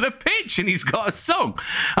stepped onto the pitch and he's got a song.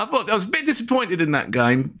 I was a bit disappointed in that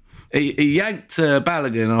game. He yanked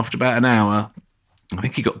Balogun after about an hour. I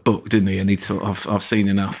think he got booked, didn't he? And he'd sort of, I've seen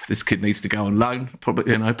enough. This kid needs to go on loan,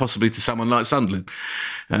 probably, possibly to someone like Sunderland.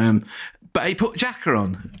 But he put Xhaka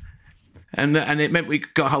on, and it meant we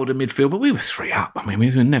got hold of midfield. But we were 3 up. I mean, we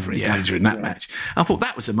were never in danger in that match. I thought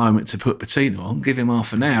that was a moment to put Patino on, give him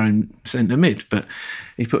half an hour and centre mid. But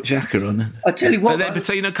he put Xhaka on. I tell you what, but then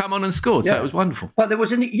Patino come on and scored, so it was wonderful. But there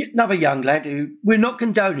was another young lad who, we're not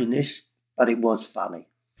condoning this, but it was funny.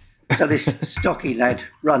 So this stocky lad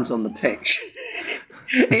runs on the pitch.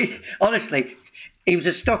 Honestly, he was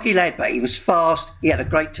a stocky lad, but he was fast. He had a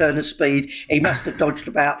great turn of speed. He must have dodged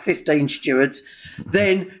about 15 stewards.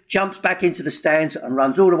 Then jumps back into the stands and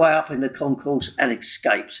runs all the way up in the concourse and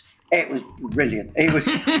escapes. It was brilliant. It was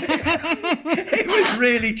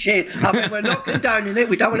really cheered. I mean, we're not condoning it.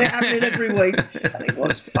 We don't want it happening every week. But it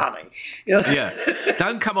was funny. Yeah.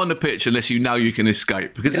 Don't come on the pitch unless you know you can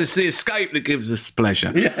escape, because it's the escape that gives us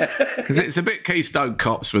pleasure. Because it's a bit Keystone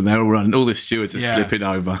Cops when they're all running. All the stewards are slipping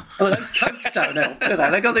over. Well, those coats don't help, do they?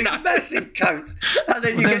 They've got these massive coats. And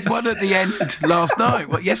then there's one at the end last night.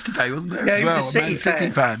 yesterday, wasn't there? Yeah, he was a City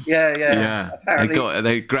fan. Yeah.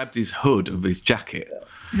 They grabbed his hood of his jacket.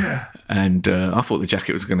 Yeah. And I thought the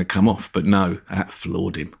jacket was going to come off, but no, that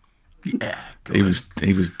floored him. Yeah. He was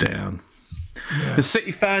down. Yeah. The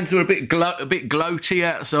City fans were a bit gloaty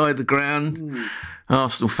outside the ground.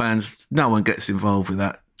 Arsenal fans, no one gets involved with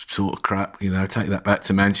that sort of crap. Take that back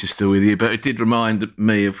to Manchester with you. But it did remind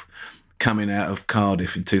me of coming out of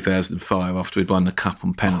Cardiff in 2005 after we'd won the cup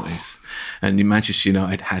on penalties, and Manchester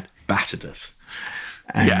United had battered us,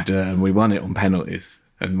 and we won it on penalties.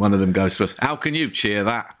 And one of them goes to us, how can you cheer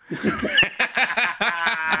that?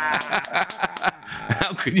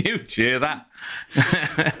 How can you cheer that?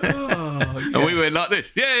 And we went like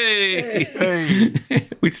this, yay! Hey.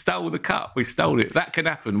 We stole the cup, we stole it. That can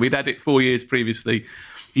happen. We'd had it 4 years previously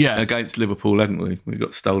against Liverpool, hadn't we? We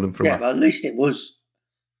got stolen from us. Yeah, but at least it was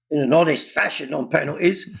in an honest fashion on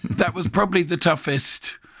penalties. That was probably the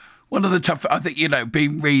toughest. One of the toughest, I think,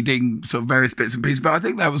 been reading sort of various bits and pieces, but I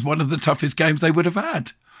think that was one of the toughest games they would have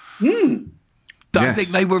had. I think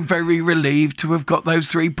they were very relieved to have got those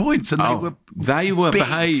 3 points, and they were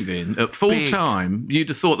behaving at full time. You'd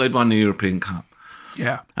have thought they'd won the European Cup.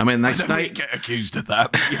 Yeah, I mean they get accused of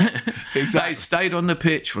that. Exactly. They stayed on the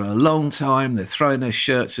pitch for a long time. They're throwing their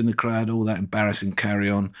shirts in the crowd, all that embarrassing carry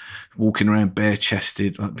on, walking around bare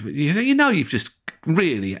chested. You've just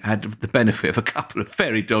really had the benefit of a couple of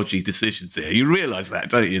very dodgy decisions here. You realise that,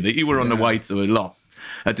 don't you? That you were on the way to a loss,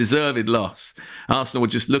 a deserved loss. Arsenal were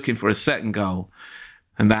just looking for a second goal,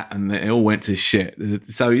 and it all went to shit.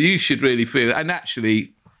 So you should really feel, and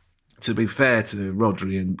actually, to be fair to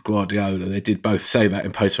Rodri and Guardiola, they did both say that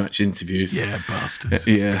in post-match interviews. Yeah, bastards.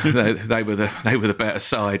 Yeah, they were the better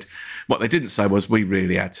side. What they didn't say was we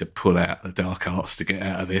really had to pull out the dark arts to get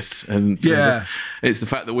out of this. And it's the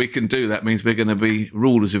fact that we can do that means we're going to be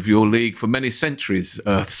rulers of your league for many centuries,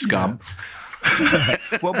 Earth scum. Yeah.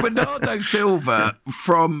 Well, Bernardo Silva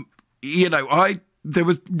there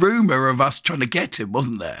was rumour of us trying to get him,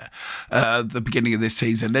 wasn't there, at the beginning of this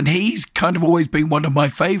season? And he's kind of always been one of my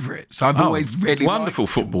favourites. I've always really wonderful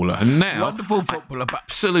footballer, and now wonderful footballer, but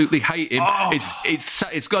absolutely hate him. Oh.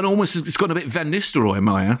 It's gone a bit Van Nistelrooy,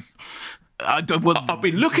 Maya. I've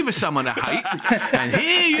been looking for someone to hate, and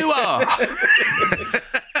here you are.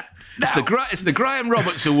 It's the Graham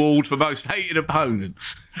Roberts Award for most hated opponent.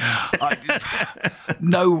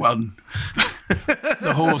 No one.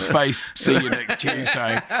 The horse face. See you next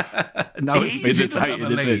Tuesday. No, it's been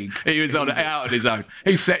hated, is he? He was out on his own.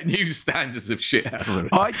 He set new standards of shit. Do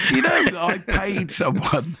you know that I paid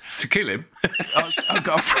someone to kill him? I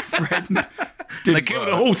got a friend. They killed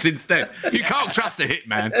a horse instead. You can't trust a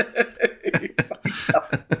hitman.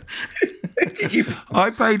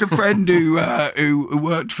 I paid a friend who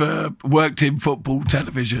worked in football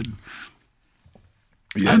television.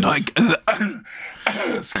 Yes. And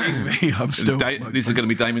excuse me, I'm still. These are going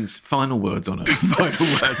to be Damon's final words on it. Final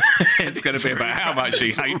words. It's going to be about how much he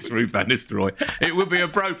hates Ruud van Nistelrooy. It would be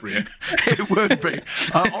appropriate. It would be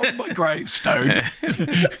on my gravestone.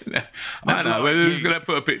 No. We're just going to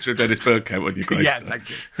put a picture of Dennis Bergkamp on your gravestone. Yeah, thank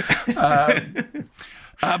you.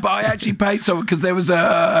 But I actually paid someone because there was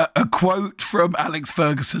a quote from Alex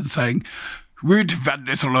Ferguson saying, "Ruud van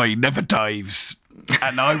Nistelrooy never dives,"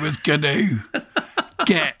 and I was going to.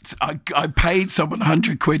 I paid someone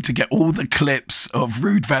 £100 to get all the clips of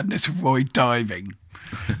Ruud van Nistelrooy diving.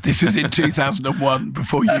 This was in 2001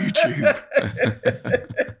 before YouTube.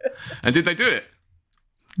 And did they do it?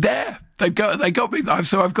 There, they got me.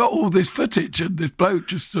 So I've got all this footage, and this bloke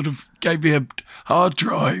just sort of gave me a hard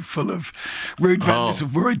drive full of Ruud van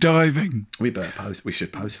Nistelrooy diving. We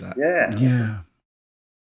should post that. Yeah.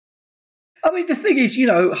 I mean, the thing is,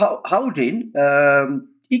 Holding.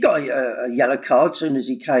 He got a yellow card as soon as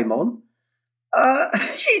he came on. We were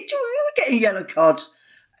getting yellow cards.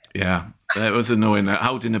 Yeah, it was annoying.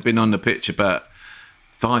 Holding had been on the pitch about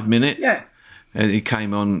 5 minutes. Yeah. And he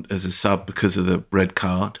came on as a sub because of the red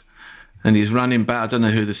card. And he's running back. I don't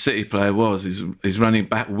know who the City player was. He's running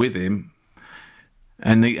back with him.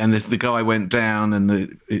 And the guy went down,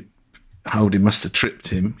 and Holding must have tripped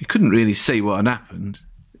him. He couldn't really see what had happened.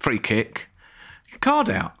 Free kick. Card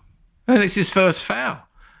out. And it's his first foul.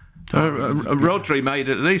 Rodri made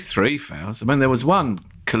at least 3 fouls. I mean, there was one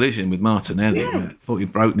collision with Martinelli. I thought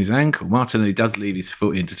he'd broken his ankle. Martinelli does leave his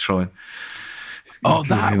foot in to try and...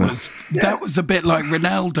 that was a bit like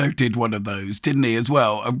Ronaldo did one of those, didn't he, as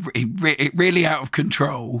well? Really out of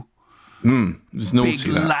control. It was naughty. Big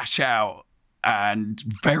lash out, and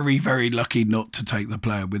very, very lucky not to take the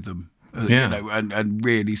player with them. And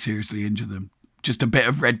really seriously injure them. Just a bit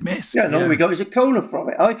of red mist. Yeah, and all we got is a corner from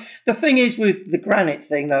it. The thing is with the Granit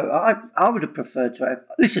thing, though, I would have preferred to have...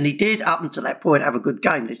 Listen, he did, up until that point, have a good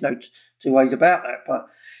game. There's no two ways about that. But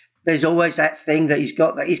there's always that thing that he's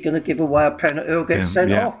got, that he's going to give away a penalty or get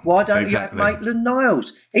sent off. Why don't you have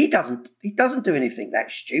Maitland-Niles? He doesn't do anything that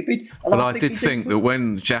stupid. Well, I did think that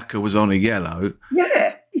when Xhaka was on a yellow...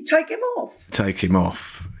 Yeah, you take him off.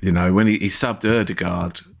 When he subbed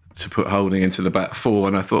Ødegaard to put Holding into the back four,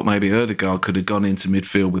 and I thought maybe Ødegaard could have gone into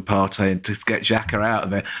midfield with Partey and to get Xhaka out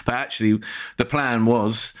of there. But actually, the plan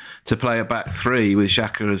was to play a back three with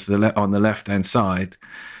Xhaka as on the left-hand side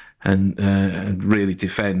and really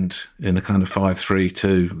defend in a kind of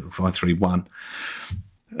 5-3-2,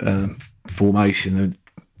 5-3-1 formation.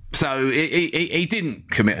 So he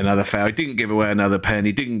didn't commit another foul. He didn't give away another pen.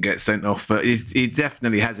 He didn't get sent off, but he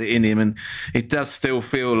definitely has it in him, and it does still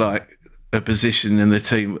feel like a position in the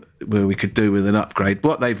team where we could do with an upgrade.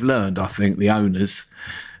 What they've learned, I think, the owners,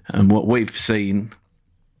 and what we've seen,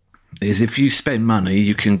 is if you spend money,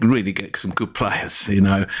 you can really get some good players,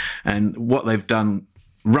 And what they've done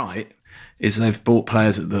right is they've bought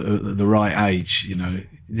players at the right age,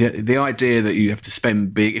 The idea that you have to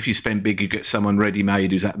spend big, if you spend big, you get someone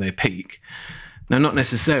ready-made who's at their peak. Now, not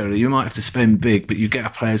necessarily. You might have to spend big, but you get a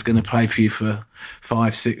player who's going to play for you for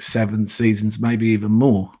 5, 6, 7 seasons, maybe even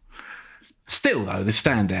more. Still, though, the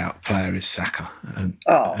standout player is Saka.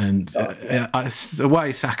 It's the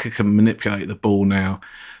way Saka can manipulate the ball now.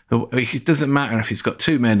 It doesn't matter if he's got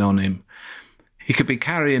two men on him. He could be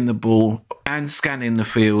carrying the ball and scanning the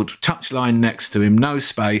field, touchline next to him, no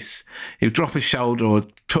space. He'll drop his shoulder or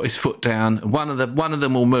put his foot down, and one of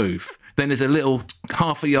them will move. Then there's a little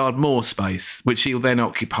half a yard more space, which he'll then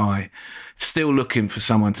occupy, still looking for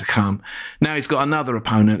someone to come. Now he's got another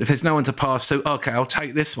opponent. If there's no one to pass to, okay, I'll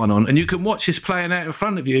take this one on. And you can watch this playing out in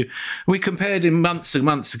front of you. We compared him months and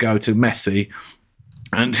months ago to Messi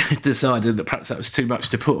and decided that perhaps that was too much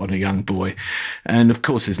to put on a young boy. And of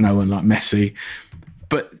course, there's no one like Messi.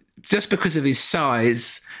 But just because of his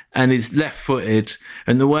size and his left-footed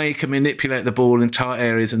and the way he can manipulate the ball in tight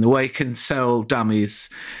areas and the way he can sell dummies,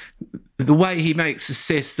 the way he makes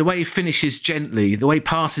assists, the way he finishes gently, the way he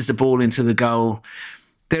passes the ball into the goal,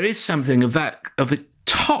 there is something of a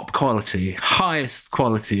top quality, highest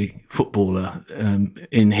quality footballer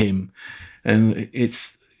in him. And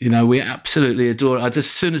it's, we absolutely adore it. As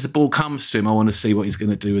soon as the ball comes to him, I want to see what he's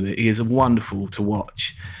going to do with it. He is wonderful to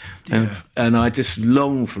watch. Yeah. And I just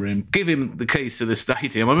long for him. Give him the keys to the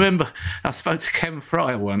stadium. I remember I spoke to Ken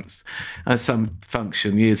Fryer once at some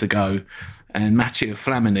function years ago, and Matteo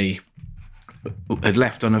Flamini had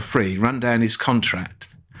left on a free, run down his contract.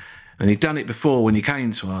 And he'd done it before when he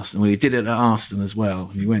came to Arsenal. He did it at Arsenal as well.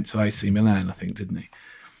 He went to AC Milan, I think, didn't he?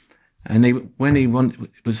 And when he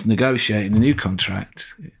was negotiating a new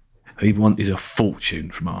contract, he wanted a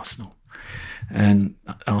fortune from Arsenal. And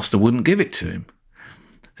Arsenal wouldn't give it to him.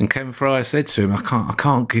 And Kevin Fryer said to him, I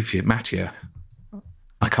can't give you, Matteo,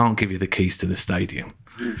 I can't give you the keys to the stadium.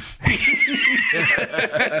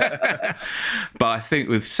 But I think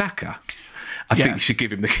with Saka, I think you should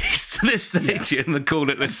give him the keys to the stadium and call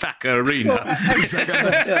it the Saka Arena.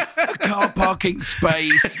 A car parking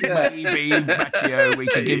space, maybe, Matteo, we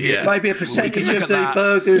could give you. Maybe a percentage of the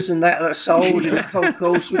burgers and that are sold in the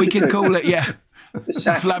concourse. We can call it, the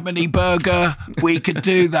Flamini Burger. We could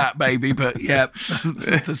do that, maybe, but we can't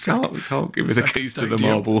give you the keys to the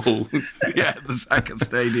marble halls. The Saka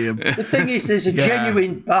Stadium. The thing is, there's a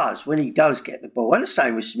genuine buzz when he does get the ball. And the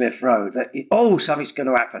same with Smith Rowe, that something's going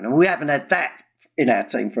to happen. And we haven't had that in our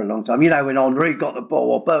team for a long time. When Henry got the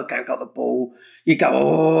ball or Bergkamp got the ball, you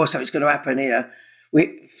go, something's going to happen here.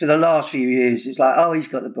 For the last few years, it's like, he's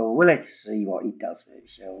got the ball. Well, let's see what he does with it,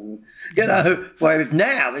 shall we? Whereas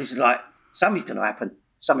now, this is like, something's going to happen.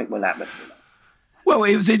 Something will happen. Well,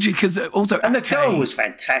 it was interesting because also... And the goal was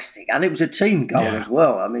fantastic. And it was a team goal as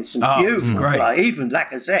well. I mean, some beautiful play. Even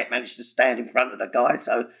Lacazette managed to stand in front of the guy.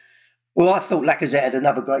 So, I thought Lacazette had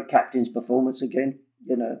another great captain's performance again,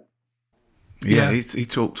 Yeah, he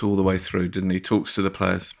talked all the way through, didn't he? He talks to the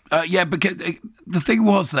players. Because the thing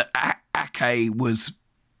was that Ake was,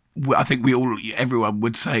 I think everyone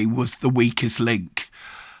would say, was the weakest link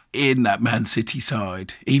in that Man City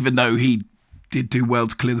side, even though he did do well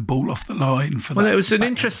to clear the ball off the line. It was an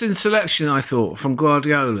interesting selection, I thought, from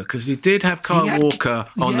Guardiola, because he did have Kyle Walker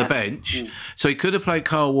on the bench, so he could have played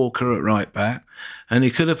Kyle Walker at right back, and he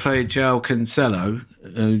could have played João Cancelo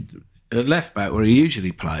at left back, where he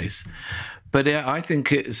usually plays. But I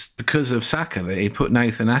think it's because of Saka that he put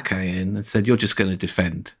Nathan Ake in and said, you're just going to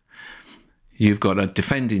defend. You've got a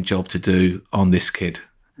defending job to do on this kid.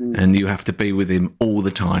 And you have to be with him all the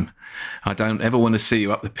time. I don't ever want to see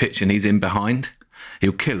you up the pitch and he's in behind.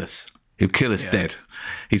 He'll kill us. He'll kill us dead.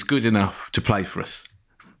 He's good enough to play for us.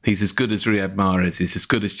 He's as good as Riyad Mahrez. He's as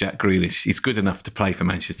good as Jack Grealish. He's good enough to play for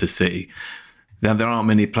Manchester City. Now, there aren't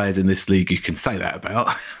many players in this league you can say that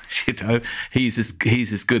about. He's as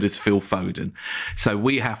good as Phil Foden. So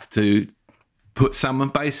we have to put someone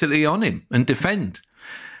basically on him and defend.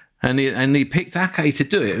 And he picked Ake to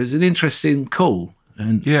do it. It was an interesting call.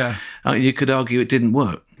 And you could argue it didn't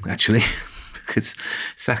work, actually, because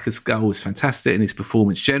Saka's goal was fantastic and his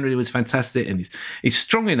performance generally was fantastic, and he's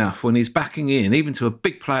strong enough when he's backing in, even to a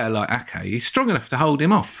big player like Ake, he's strong enough to hold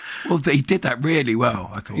him off. Well, he did that really well,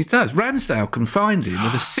 I thought. He does. Ramsdale can find him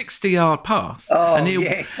with a 60-yard pass. And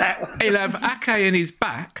that one. He'll have Ake in his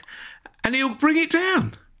back and he'll bring it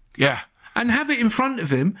down. Yeah. And have it in front of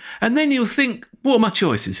him, and then you'll think, what are my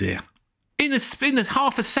choices here? In a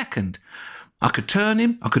half a second, I could turn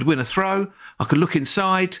him, I could win a throw, I could look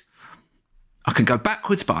inside, I can go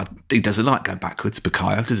backwards, but he doesn't like going backwards,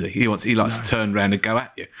 Bukayo, does he? He likes to turn around and go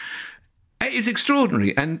at you. It is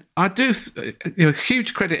extraordinary, and I do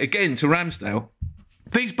huge credit again to Ramsdale.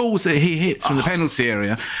 These balls that he hits from the penalty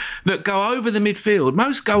area that go over the midfield,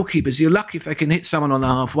 most goalkeepers, you're lucky if they can hit someone on the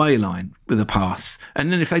halfway line with a pass.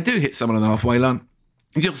 And then if they do hit someone on the halfway line,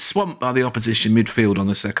 you're swamped by the opposition midfield on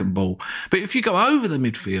the second ball. But if you go over the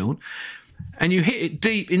midfield, and you hit it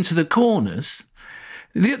deep into the corners,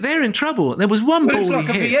 they're in trouble. There was one Well, ball it was like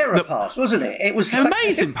a he hit. Vieira pass, wasn't it? It was An like,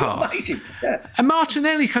 amazing pass. Amazing, yeah. And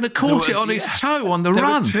Martinelli kind of caught it on his toe on the There were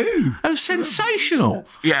run. two. It was sensational.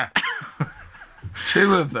 Yeah.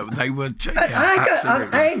 Two of them. They were.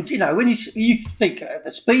 And you know, when you think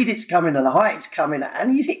the speed it's coming and the height it's coming at,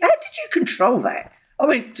 and you think, how did you control that? I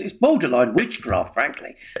mean, it's borderline witchcraft,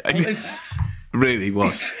 frankly. It's, Really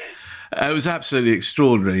was. It was absolutely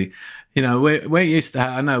extraordinary. You know, we're used to.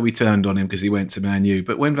 I know we turned on him because he went to Man U,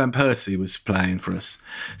 but when Van Persie was playing for us,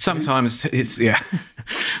 sometimes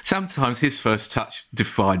sometimes his first touch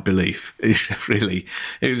defied belief. It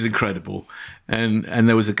was incredible. And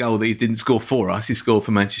there was a goal that he didn't score for us. He scored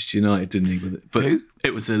for Manchester United, didn't he? But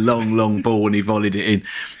it was a long ball and he volleyed it in.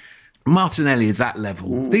 Martinelli is that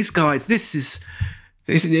level. These guys, this is,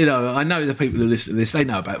 you know, I know the people who listen to this, they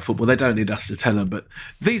know about football. They don't need us to tell them. But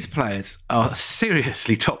these players are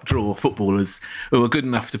seriously top drawer footballers who are good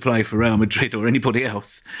enough to play for Real Madrid or anybody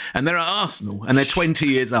else. And they're at Arsenal and they're 20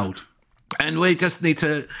 years old. And we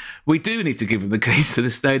do need to give them the keys to the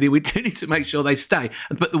stadium. We do need to make sure they stay.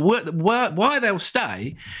 But why they'll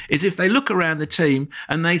stay is if they look around the team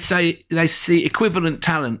and they see equivalent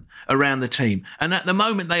talent around the team. And at the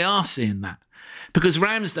moment, they are seeing that. Because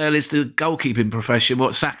Ramsdale is to goalkeeping profession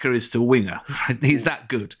what Saka is to a winger. He's that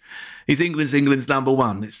good. He's England's number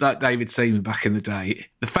one. It's like David Seaman back in the day.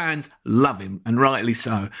 The fans love him, and rightly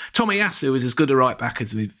so. Tomiyasu is as good a right back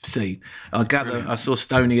as we've seen. I gather I saw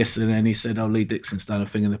Stoney yesterday, and he said, Lee Dixon's done a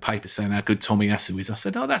thing in the paper saying how good Tomiyasu is. I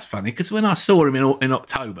said, that's funny, because when I saw him in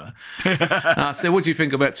October, I said, what do you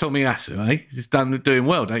think about Tomiyasu, eh? He's doing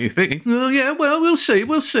well, don't you think? Oh, yeah, well, we'll see.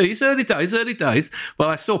 It's early days. Well,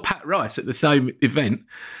 I saw Pat Rice at the same event,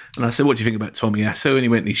 and I said, what do you think about Tomiyasu? And he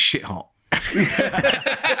went, he's shit hot.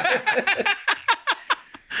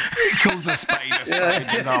 He calls a spade a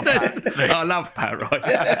spade. I love Pat Rice.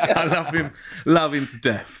 I love him to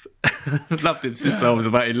death. I've loved him since I was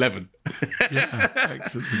about 11. Yeah,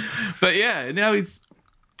 excellent. But yeah, you know,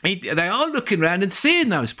 they are looking around and seeing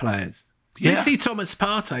those players. Yeah. You see Thomas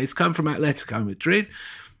Partey, he's come from Atletico Madrid.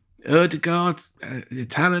 Odegaard,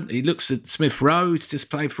 talent. He looks at Smith Rowe, he's just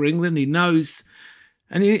played for England. He knows.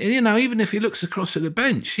 And, you know, even if he looks across at the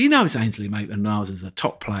bench, he knows Ainsley Maitland-Niles is a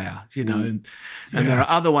top player, you know, and there are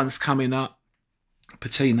other ones coming up.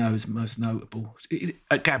 Patino is most notable.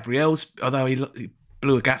 Gabriel's, although he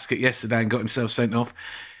blew a gasket yesterday and got himself sent off,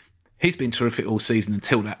 he's been terrific all season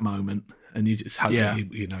until that moment, and you just hope that he,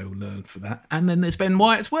 will learn for that. And then there's Ben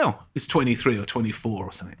White as well. He's 23 or 24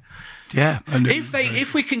 or something. Yeah.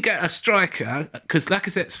 If we can get a striker, because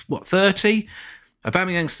Lacazette's, 30?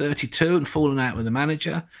 Aubameyang's 32 and fallen out with the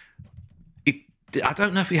manager. I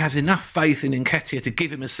don't know if he has enough faith in Nketiah to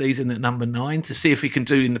give him a season at number 9 to see if he can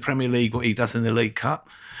do in the Premier League what he does in the League Cup.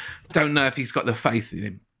 Don't know if he's got the faith in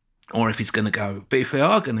him or if he's going to go. But if they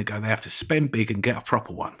are going to go, they have to spend big and get a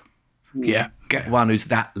proper one. Yeah. Get one who's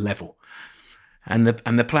that level. And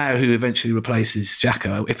the player who eventually replaces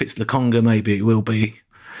Xhaka, if it's Lokonga, maybe it will be.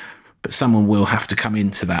 But someone will have to come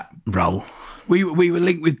into that role. We were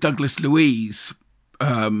linked with Douglas Luiz.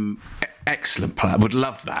 Excellent player. Would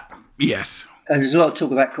love that. Yes. And there's a lot of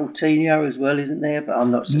talk about Coutinho as well, isn't there? But I'm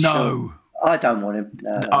not so sure. I don't want him.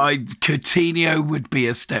 No. Coutinho would be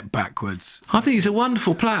a step backwards. I think he's a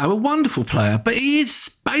wonderful player, but he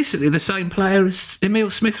is basically the same player as Emile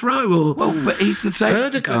Smith-Rowe. But he's the same.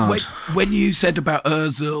 Odegaard. When you said about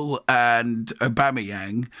Ozil and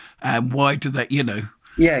Aubameyang, why do they,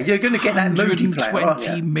 Yeah, you're going to get that Moody player, aren't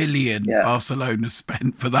you? 120 million Barcelona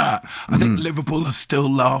spent for that. I think Liverpool are still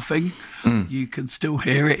laughing. You can still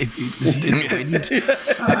hear it if you listen in the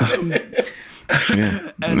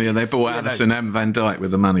wind. They bought Addison and Van Dijk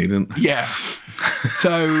with the money, didn't they? Yeah.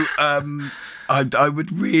 So I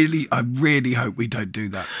really hope we don't do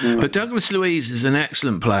that. But Douglas Luiz is an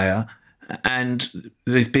excellent player, and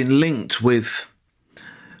he's been linked with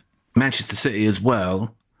Manchester City as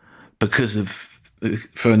well because of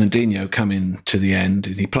Fernandinho coming to the end,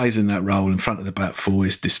 and he plays in that role in front of the back four.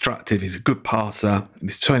 He's destructive. He's a good passer.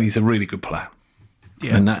 He's a really good player.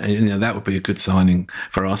 Yeah. And that would be a good signing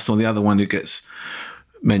for Arsenal. The other one who gets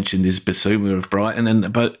mentioned is Bissouma of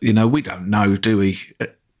Brighton, but we don't know, do we?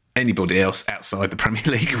 Anybody else outside the Premier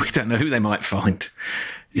League? We don't know who they might find.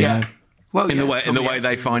 Yeah. Well, in the way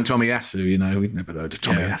they find Tomiyasu, we've never heard of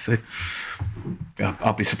Tomiyasu. Yeah.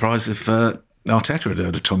 I'll be surprised if Arteta had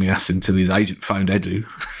heard of Tomiyasu until his agent phoned Edu.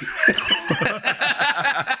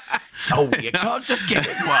 You can't just give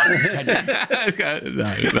it one. Okay, no,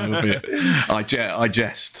 I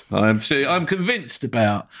jest. I'm convinced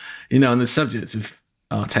about, on the subject of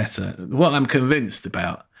Arteta, what I'm convinced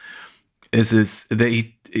about is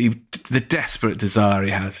that the desperate desire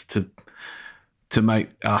he has to make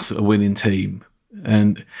us a winning team,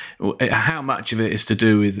 and how much of it is to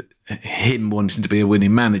do with him wanting to be a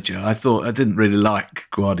winning manager. I didn't really like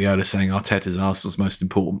Guardiola saying Arteta's Arsenal's most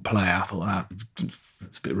important player. I thought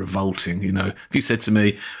that's a bit revolting. If you said to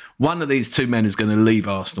me, one of these two men is going to leave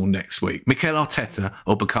Arsenal next week, Mikel Arteta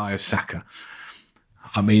or Bukayo Saka.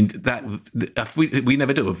 I mean, we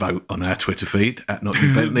never do a vote on our Twitter feed at Not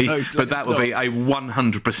You Bentley, but that would be a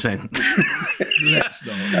 100%. Let's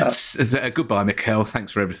not. Goodbye, Mikel.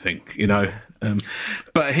 Thanks for everything.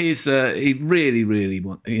 But he really, really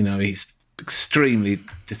he's extremely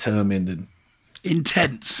determined and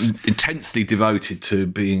intensely devoted to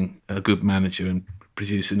being a good manager and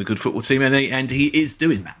producing a good football team, and he is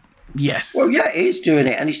doing that. Yes. Well, yeah, he's doing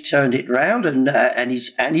it, and he's turned it round, and he's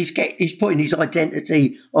putting his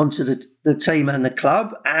identity onto the team and the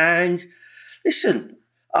club. And listen,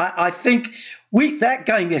 I think that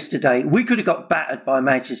game yesterday, we could have got battered by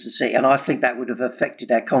Manchester City, and I think that would have affected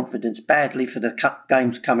our confidence badly for the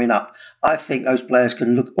games coming up. I think those players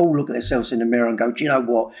can look at themselves in the mirror and go, do you know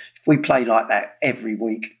what? If we play like that every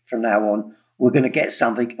week from now on, we're going to get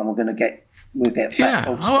something, and we'll get fat.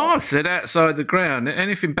 Yeah, I said outside the ground,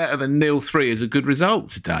 anything better than 0-3 is a good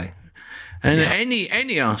result today. And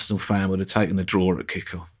any Arsenal fan would have taken a draw at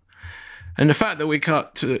kickoff. And the fact that we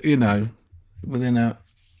cut to, within a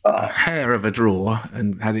hair of a draw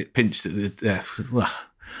and had it pinched at the death. Well,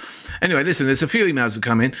 anyway, listen, there's a few emails that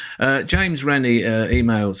come in. James Rennie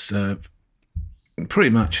emails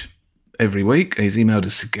pretty much every week. He's emailed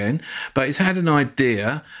us again, but he's had an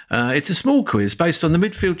idea. It's a small quiz based on the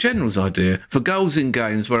midfield general's idea for goals in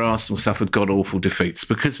games where Arsenal suffered god-awful defeats,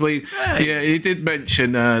 because he did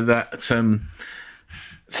mention that some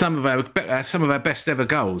of our best ever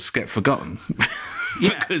goals get forgotten.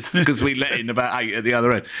 because we let in about 8 at the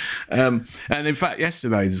other end. And in fact,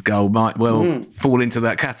 yesterday's goal might fall into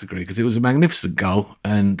that category, because it was a magnificent goal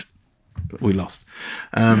and we lost.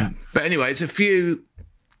 But anyway, it's a few...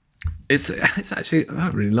 It's actually, I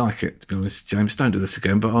don't really like it, to be honest, James. Don't do this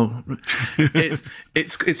again. But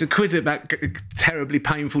it's a quiz about terribly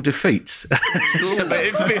painful defeats. This is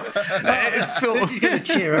going to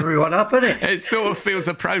cheer everyone up, isn't it? It sort of feels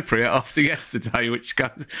appropriate after yesterday, which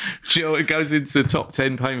goes into top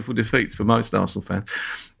 10 painful defeats for most Arsenal fans.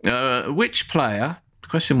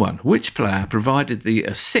 Question 1, which player provided the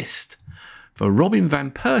assist for Robin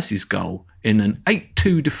Van Persie's goal in an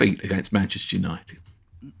 8-2 defeat against Manchester United?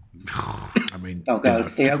 I mean, I'll go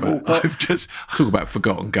Theo Walcott. Talk about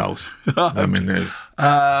forgotten goals. I mean,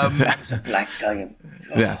 that was a black game.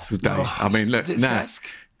 That's the day. I mean, look now.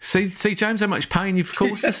 See, James, how much pain you've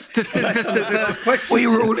caused us. First question. We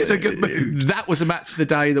were all in a good mood. That was a match of the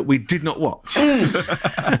day that we did not watch.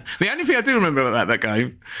 The only thing I do remember about that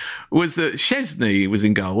game was that Szczesny was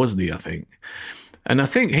in goal, wasn't he? I think. And I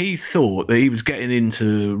think he thought that he was getting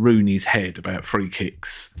into Rooney's head about free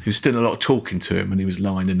kicks. He was doing a lot of talking to him, and he was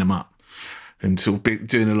lining them up and sort of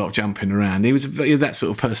doing a lot of jumping around. He was that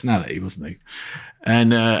sort of personality, wasn't he?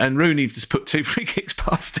 And Rooney just put 2 free kicks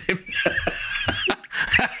past him.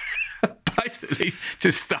 Basically,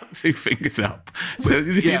 just stuck 2 fingers up. So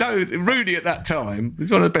Rooney at that time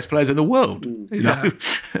was one of the best players in the world.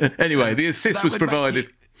 Anyway, the assist was provided.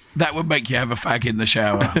 That would make you have a fag in the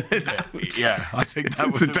shower. I think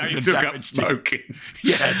that would have took up smoking.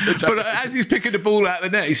 Yeah, but as he's picking the ball out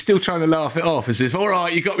of the net, he's still trying to laugh it off. As if, all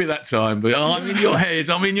right, you got me that time, but I'm in your head,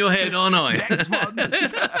 aren't I? Next one.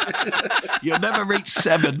 You'll never reach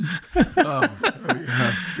 7. I'll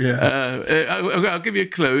give you a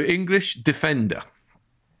clue. English defender.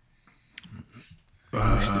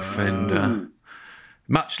 English defender.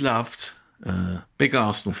 Much loved. Big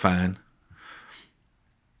Arsenal fan.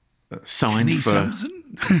 Signed for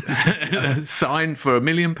 £1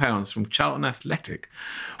 million from Charlton Athletic.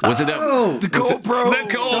 Was it the Corporal? The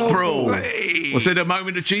Corporal. Hey. Was it a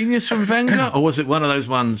moment of genius from Wenger, or was it one of those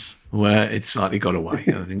ones where it slightly got away?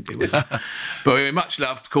 I think it was. But much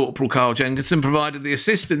loved Corporal Carl Jenkinson provided the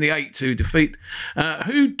assist in the 8-2 defeat.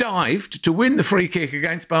 Who dived to win the free kick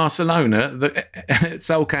against Barcelona that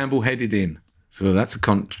Sol Campbell headed in? So that's a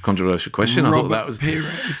controversial question. Robert I thought that was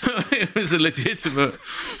Pires. It was a legitimate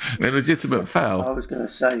foul. I was going to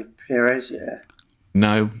say Pires, yeah.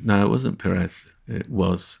 No, it wasn't Pires. It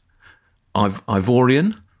was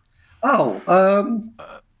Ivorian.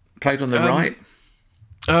 Played on the right.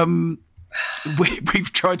 We've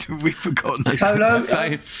forgotten it.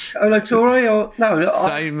 Olo Torre or no?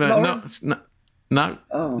 Same. No.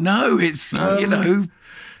 Oh. No, it's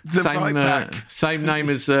the right back. Same name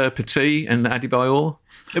as Petit and Adebayor.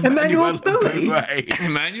 Emmanuel Boué.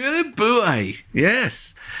 Emmanuel Boué,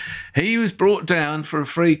 yes. He was brought down for a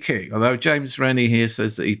free kick, although James Rennie here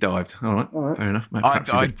says that he dived. All right. Fair enough.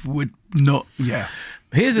 Perhaps he I did. would not, yeah.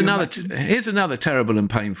 Here's another terrible and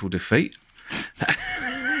painful defeat.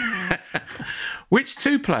 Which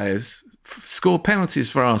two players scored penalties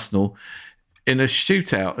for Arsenal in a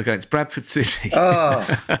shootout against Bradford City?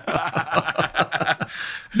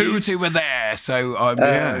 You two were there, so I'm we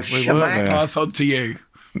were there. pass on to you.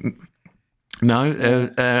 No,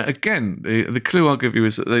 again, the clue I'll give you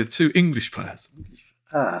is that they're two English players.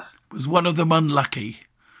 Was one of them unlucky?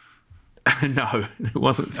 No, it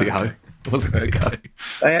wasn't Theo. It wasn't Theo.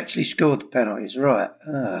 They actually scored the penalties, right?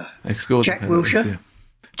 They scored Jack the penalties, Wilshere? yeah.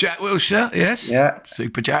 Jack Wilshere, yes. Yeah.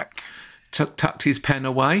 Super Jack. Tucked his pen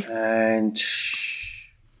away. And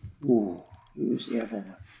who was the other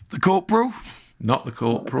one? The Corporal. Not the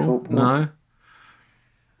corporal. Corporal. No.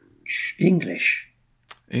 English.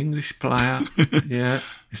 English player. Yeah.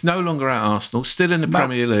 He's no longer at Arsenal. Still in the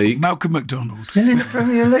Premier League. Malcolm McDonald. Still in the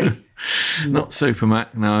Premier League. Not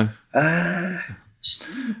Supermac, no.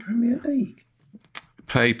 Still in the Premier League.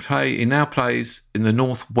 He now plays in the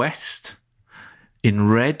Northwest in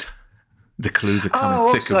red. The clues are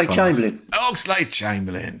coming thick and fast. Chamberlain.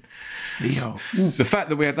 Oxlade-Chamberlain. Leo. The fact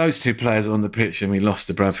that we had those two players on the pitch and we lost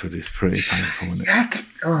to Bradford is pretty painful, isn't it?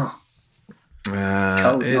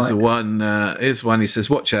 Here's one. He says,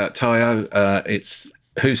 "Watch out, Tayo. It's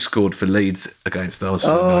who scored for Leeds against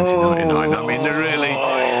Arsenal in 1999. I mean, they're really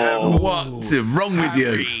what's wrong with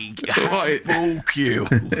you? Ball cue.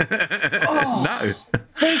 No,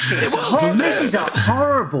 This is a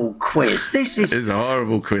horrible quiz. This is it's a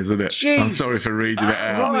horrible quiz, isn't it? Jesus. I'm sorry for reading it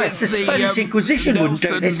out. Right, the Spanish Inquisition wouldn't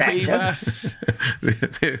do this, actor.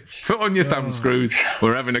 Put on your thumb screws.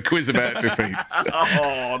 We're having a quiz about defeats.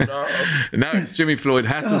 Oh, no. No, it's Jimmy Floyd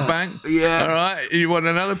Hasselbank. Yeah. All right, you want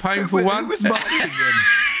another painful one? Who was marching them?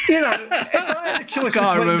 You know, if I had a choice Can't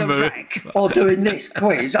between remember. the rack or doing this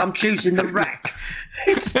quiz, I'm choosing the rack.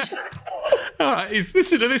 It's just... All right,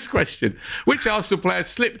 listen to this question. Which Arsenal player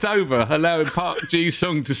slipped over, allowing Park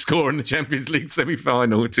Ji-sung to score in the Champions League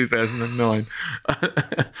semi-final in 2009?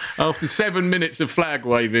 After 7 minutes of flag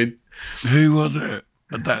waving. Who was it?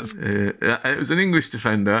 That's It was an English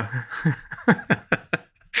defender.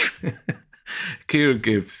 Kieran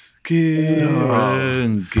Gibbs. Gibbs.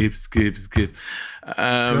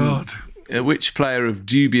 God. Which player of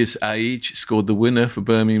dubious age scored the winner for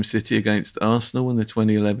Birmingham City against Arsenal in the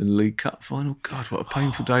 2011 League Cup final? God, what a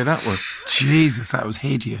painful day that was. Jesus, that was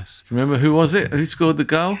hideous. Remember who was it? Who scored the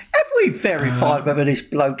goal? Have we verified whether this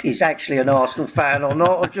bloke is actually an Arsenal fan or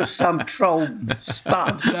not, or just some troll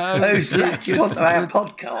spud who's latched onto our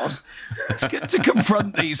podcast? It's good to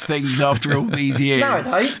confront these things after all these years. No, it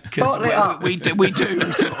ain't. 'Cause Bottle it up. we do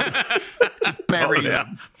sort of just bury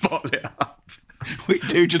them. Bottle it up. We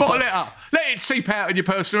do just Bottle it up. Let it seep out in your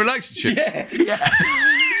personal relationship. Yeah.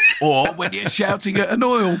 Or when you're shouting at an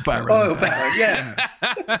oil baron. Oil baron, yeah.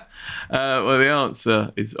 Well, the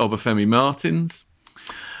answer is Obafemi Martins.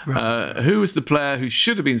 Who was the player who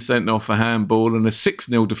should have been sent off for handball in a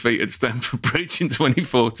 6-0 defeat at Stamford Bridge in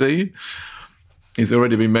 2014? He's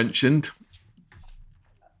already been mentioned.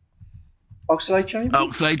 Oxlade-Chamberlain?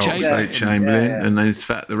 Oxlade-Chamberlain. Yeah. And in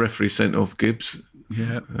fact, the referee sent off Gibbs.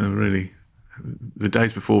 Yeah. Really. The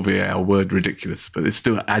days before VAR were ridiculous, but it's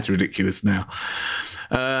still as ridiculous now.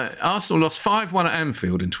 Arsenal lost 5-1 at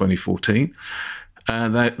Anfield in 2014.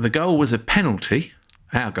 The goal was a penalty,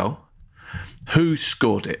 our goal. Who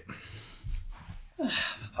scored it?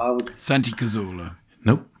 Santi Cazorla.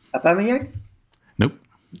 Nope. Aubameyang? Nope.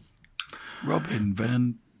 Robin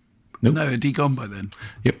Van... Nope. No, had he gone by then?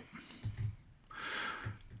 Yep.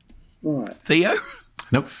 Right. Theo?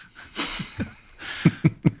 Nope.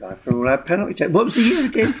 Going for all that penalty take. What was the year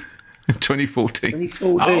again? 2014.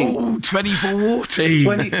 2014. Oh, 2014.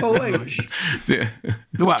 24 inch. Yeah.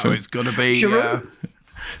 Well, it's got to be... Giroud?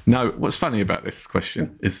 No, what's funny about this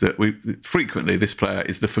question is that frequently this player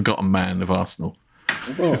is the forgotten man of Arsenal.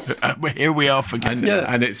 here we are forgetting.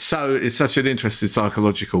 And it's such an interesting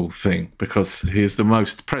psychological thing because he is the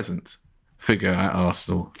most present figure at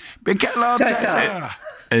Arsenal. Mikel Arteta. Teta.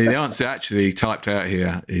 And the answer actually typed out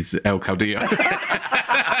here is El Caudillo.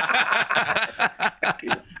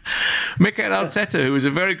 Mikel Arteta, who was a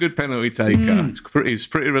very good penalty taker. He's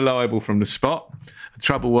pretty reliable from the spot. The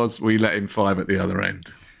trouble was we let him 5 at the other end.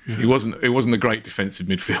 Yeah. He wasn't a great defensive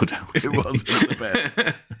midfielder. It wasn't the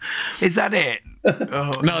best. Is that it?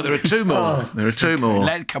 Oh. No, there are 2 more. There are 2 more.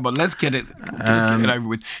 Come on, let's get it over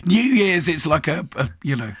with. New Year's, it's like a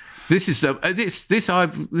This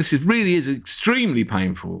really is an extremely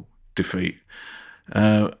painful defeat.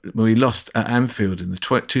 We lost at Anfield in the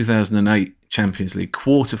 2008 Champions League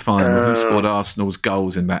quarter-final. Who scored Arsenal's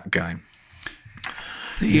goals in that game?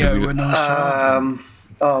 Theo and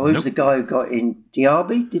who's the guy who got in?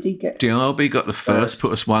 Diaby? Did he get? Diaby got the first,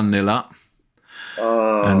 put us 1-0 up.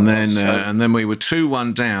 And then we were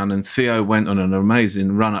 2-1 down, and Theo went on an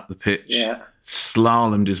amazing run up the pitch,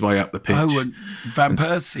 slalomed his way up the pitch. Oh, and Van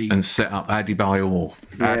Persie. And set up Adebayor.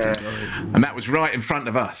 And that was right in front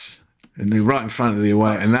of us. And right in front of the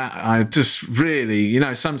away. And that, I just really,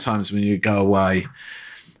 sometimes when you go away,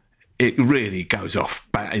 it really goes off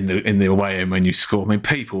back in the away end when you score. I mean,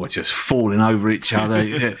 people were just falling over each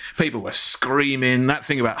other. People were screaming. That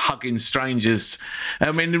thing about hugging strangers.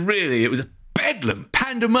 I mean, really, it was bedlam,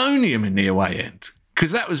 pandemonium in the away end.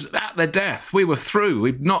 Because that was at their death. We were through.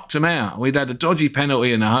 We'd knocked them out. We'd had a dodgy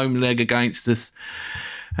penalty and a home leg against us.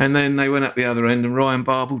 And then they went up the other end and Ryan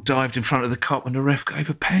Babel dived in front of the cop and the ref gave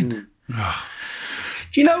a pen.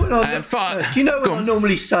 Do you know what I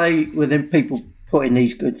normally say when people put in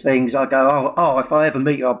these good things? I go, if I ever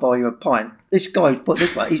meet you, I'll buy you a pint. This guy's put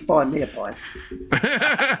this way, he's buying me a pint.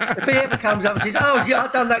 If he ever comes up and says,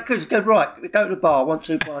 I've done that good, go, right, we go to the bar, 1,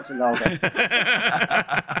 2 pints and lager.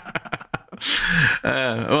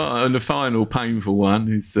 And the final painful one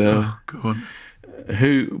is go on.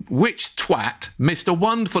 Which twat missed a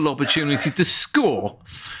wonderful opportunity to score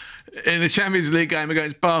in the Champions League game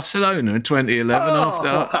against Barcelona in 2011 after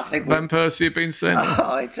Van Persie had been sent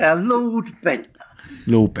off? It's our Lord Bentner.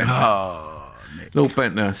 Lord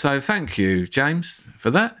Bentner. So thank you, James, for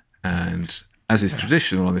that. And as is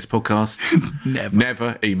traditional on this podcast,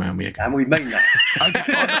 never email me again. And we mean that. On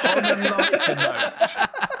a lighter note.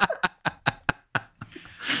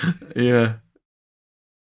 Yeah.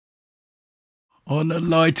 On a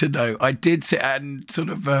lighter note, I did sit and sort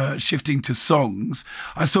of shifting to songs.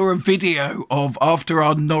 I saw a video of after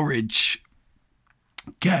our Norwich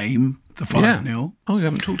game, the 5-0. Oh, we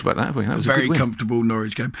haven't talked about that, have we? That was a very good win. comfortable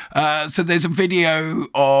Norwich game. So there's a video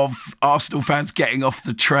of Arsenal fans getting off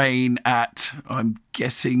the train at, I'm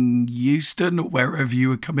guessing, Euston or wherever you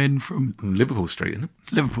would come in from. Liverpool Street, isn't it?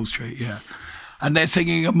 Liverpool Street, yeah. And they're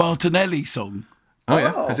singing a Martinelli song. Oh,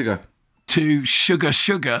 yeah? How's it go? To Sugar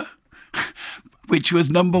Sugar, which was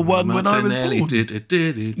number one when I was born.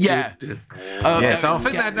 Yeah. Yes, I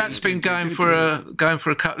think that's been going for a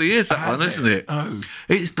couple of years, that one, isn't it? Oh.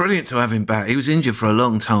 It's brilliant to have him back. He was injured for a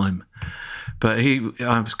long time. But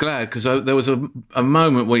I was glad because there was a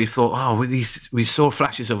moment where you thought, we saw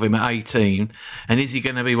flashes of him at 18, and is he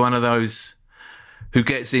going to be one of those who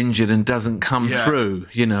gets injured and doesn't come through,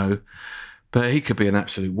 But he could be an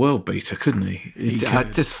absolute world beater, couldn't he? I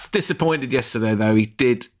just disappointed yesterday, though. He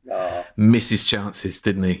did miss his chances,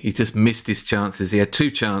 didn't he? He just missed his chances. He had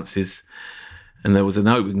 2 chances, and there was an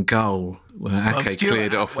open goal where Ake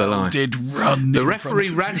cleared it off the line. Did run. The referee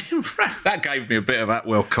ran in front. That gave me a bit of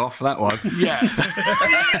Atwell cough. That one. Yeah.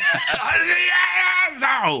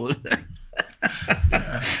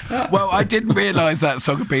 Well, I didn't realise that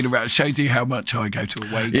song had been around. It shows you how much I go to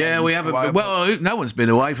away games. Yeah, we haven't. Well, no one's been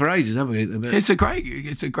away for ages, have we? It's a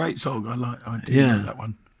great song. I like that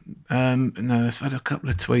one. No, I've had a couple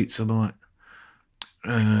of tweets. I'm like,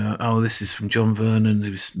 this is from John Vernon,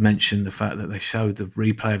 who's mentioned the fact that they showed the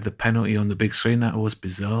replay of the penalty on the big screen. That was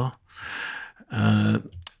bizarre.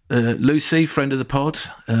 Lucy, friend of the pod,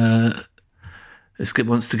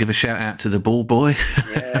 wants to give a shout out to the ball boy.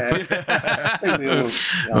 Yeah.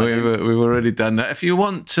 We've already done that. If you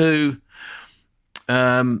want to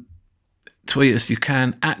tweet us, you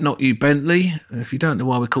can at Not You Bentley. If you don't know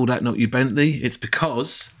why we're called at Not You Bentley, it's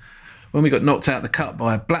because when we got knocked out of the cup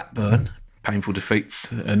by Blackburn, painful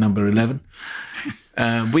defeats at number 11,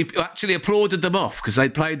 we actually applauded them off because they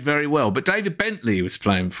played very well. But David Bentley was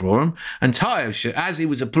playing for them, and Tayo, as he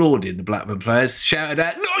was applauding the Blackburn players, shouted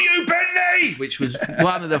out, "Not you, Bentley!" which was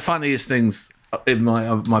one of the funniest things in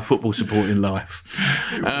my football supporting life.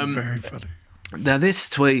 It was very funny. Now, this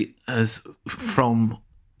tweet is from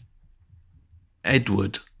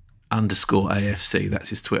Edward_AFC. That's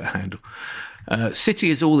his Twitter handle.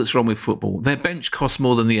 City is all that's wrong with football. Their bench costs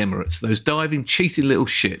more than the Emirates. Those diving, cheating little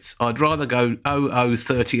shits. I'd rather go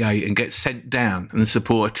 0-0-38 and get sent down than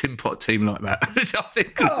support a tin pot team like that. I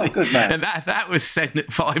think, good man. And that was sent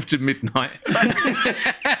at 5 to midnight.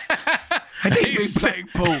 And he's playing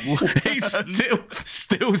pool. He's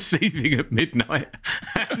still seething at midnight.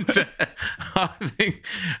 And I think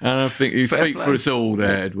you speak for us all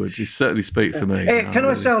there, Edward. You certainly speak for me. Can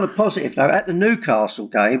I say on a positive note, at the Newcastle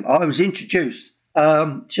game, I was introduced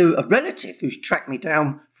to a relative who's tracked me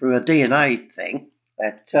down through a DNA thing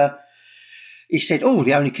that he said,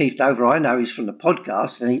 the only Keith Dover I know is from the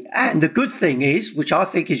podcast. And the good thing is, which I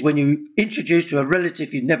think is when you introduce to a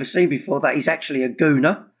relative you've never seen before, that he's actually a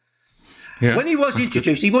gooner. Yeah, when he was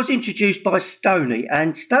introduced by Stoney.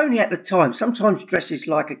 And Stoney at the time sometimes dresses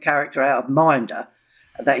like a character out of Minder,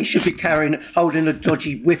 that he should be holding a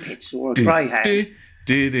dodgy whippet or a greyhound.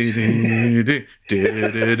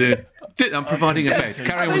 I'm providing a bed.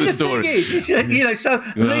 Carry on with the story.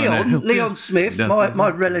 Leon Smith, my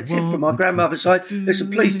relative from my grandmother's side,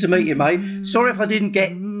 listen, pleased to meet you, mate. Sorry if I didn't get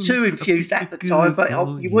too infused at the time, but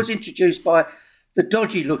he was introduced by the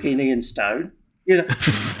dodgy-looking Ian Stone.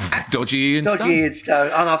 Dodgy Ian Stone.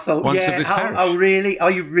 And I thought, really?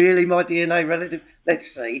 Are you really my DNA relative? Let's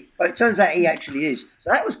see. But it turns out he actually is.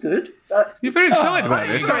 So that was good. You're very excited about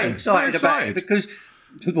this. Very excited about it because,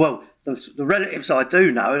 the relatives I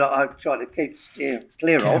do know, I try to steer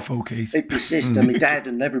clear Careful, of. Keith. My sister, my dad,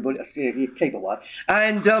 and everybody. I see you keep away.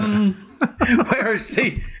 And whereas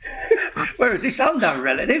this unknown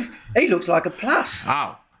relative, he looks like a plus.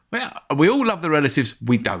 Oh, well, we all love the relatives.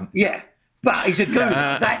 We don't. Yeah. But he's a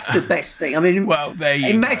gooner. That's the best thing. I mean, there you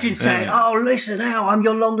imagine saying, listen, Al, I'm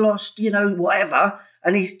your long lost, whatever.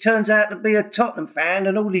 And he turns out to be a Tottenham fan,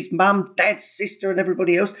 and all his mum, dad, sister, and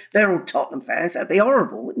everybody else, they're all Tottenham fans. That'd be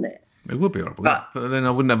horrible, wouldn't it? It would be horrible. But then I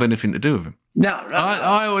wouldn't have anything to do with him. No.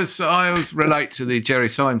 I always relate to the Jerry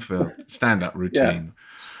Seinfeld stand-up routine,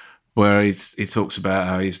 where he talks about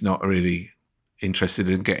how he's not really interested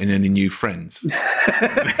in getting any new friends.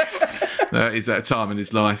 That is that time in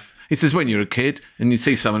his life. He says, when you're a kid and you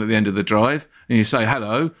see someone at the end of the drive and you say,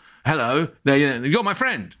 hello, you're my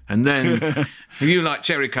friend. And then you like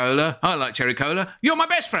cherry cola, I like cherry cola, you're my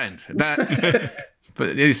best friend.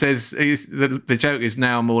 But he says, the joke is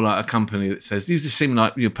now more like a company that says, you just seem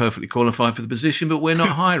like you're perfectly qualified for the position, but we're not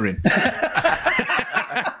hiring.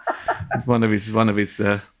 It's one of his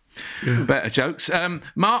better jokes.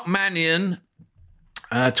 Mark Mannion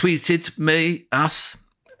tweeted us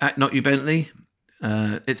at Not You Bentley.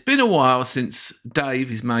 It's been a while since Dave,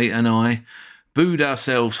 his mate, and I booed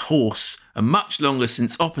ourselves hoarse, and much longer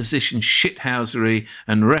since opposition shithousery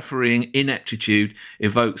and refereeing ineptitude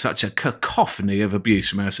evoked such a cacophony of abuse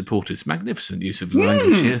from our supporters. Magnificent use of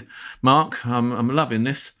language here. Mark, I'm loving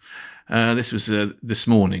this. This was this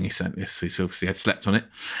morning he sent this. He obviously had slept on it.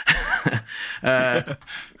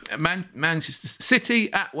 Manchester City,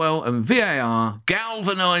 Atwell and VAR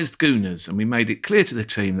galvanised Gooners, and we made it clear to the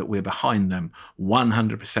team that we're behind them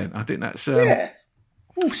 100%. I think that's...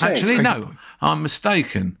 actually, no, I'm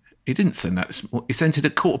mistaken. He didn't send that this morning. He sent it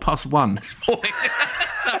at 1:15 this morning.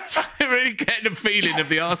 So you're really getting a feeling of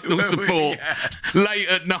the Arsenal support late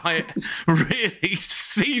at night, really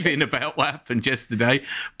seething about what happened yesterday.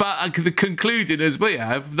 But concluding as we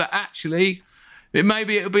have that actually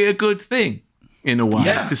it'll be a good thing in a way,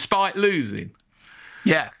 despite losing.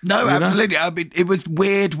 Yeah, no, absolutely. I mean, it was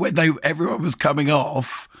weird when everyone was coming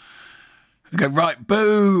off. Okay, right,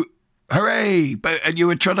 boo. Hooray! And you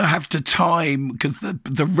were trying to have to time because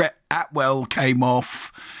the Atwell came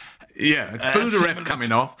off. Yeah, boo the ref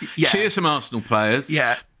coming off. Yeah. Cheer some Arsenal players.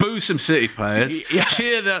 Yeah. Boo some City players. Yeah.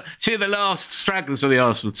 Cheer the last stragglers of the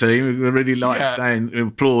Arsenal team who really like staying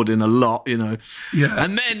applauding a lot, Yeah.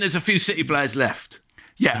 And then there's a few City players left.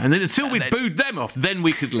 Yeah. And then until we booed them off, then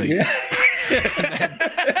we could leave. Yeah.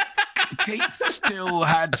 Keith still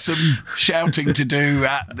had some shouting to do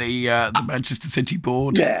at the Manchester City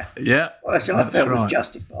board. Yeah. Yeah. I felt it was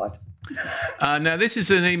justified. Now, this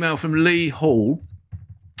is an email from Lee Hall.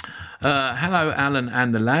 Hello, Alan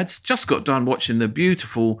and the lads. Just got done watching the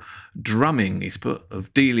beautiful drumming, he's put,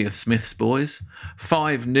 of Delia Smith's boys.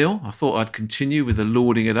 5-0. I thought I'd continue with the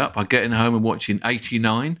lording it up by getting home and watching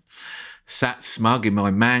 89. Sat smug in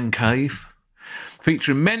my man cave.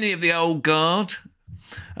 Featuring many of the old guard.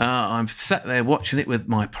 I'm sat there watching it with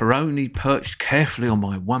my Peroni perched carefully on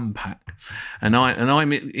my one-pack. And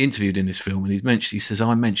I'm interviewed in this film, and he says,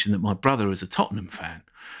 I mentioned that my brother is a Tottenham fan.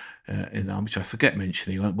 Which I forget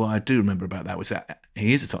mentioning. What I do remember about that was that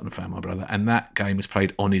he is a Tottenham fan, my brother, and that game was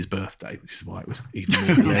played on his birthday, which is why it was even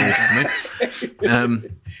more hilarious to me.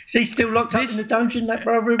 Is he still locked up in the dungeon, that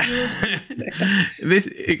brother of yours?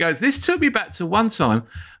 He goes, this took me back to one time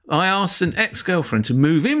I asked an ex-girlfriend to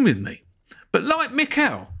move in with me. But like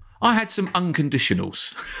Mikel, I had some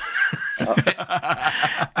unconditionals.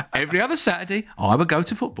 Every other Saturday, I would go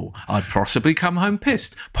to football. I'd possibly come home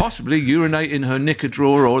pissed, possibly urinate in her knicker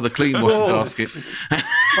drawer or the clean washing basket.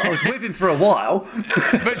 I was with him for a while.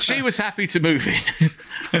 But she was happy to move in.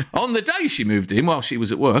 On the day she moved in, while she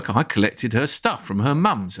was at work, I collected her stuff from her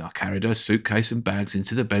mum's. I carried her suitcase and bags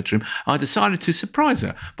into the bedroom. I decided to surprise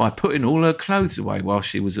her by putting all her clothes away while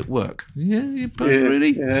she was at work. Yeah, you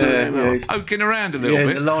really? Poking around a little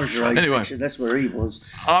bit. The lingerie section, that's where he was.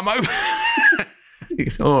 I'm open.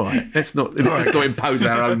 All right, let's not impose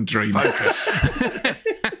our own dreams.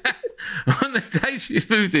 On the day she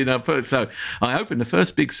moved in, I opened the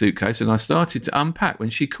first big suitcase and I started to unpack when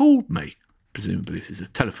she called me. Presumably this is a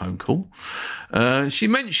telephone call. She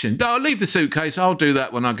mentioned, I'll leave the suitcase, I'll do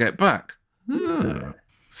that when I get back.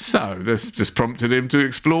 So this just prompted him to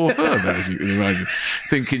explore further, as you can imagine,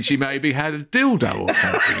 thinking she maybe had a dildo or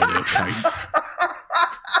something in her face.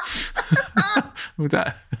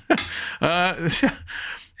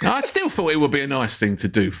 I still thought it would be a nice thing to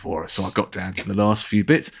do for her, so I got down to the last few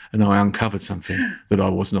bits and I uncovered something that I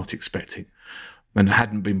was not expecting and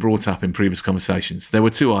hadn't been brought up in previous conversations. There were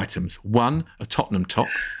 2 items. 1, a Tottenham top.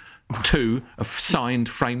 2, a signed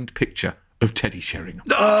framed picture of Teddy Sheringham.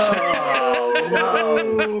 Oh,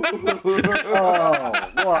 no. Oh,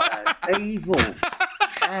 what an evil.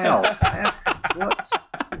 How? What?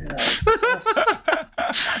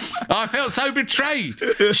 I felt so betrayed.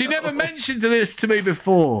 She never mentioned this to me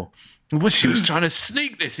before. She was trying to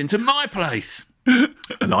sneak this into my place.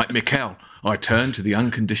 Like Mikel, I turned to the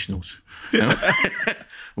unconditionals.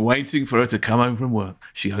 Waiting for her to come home from work.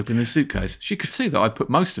 She opened her suitcase. She could see that I put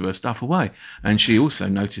most of her stuff away. And she also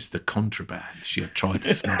noticed the contraband she had tried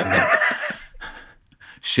to smuggle in.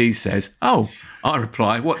 She says, oh, I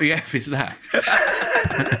reply, what the F is that?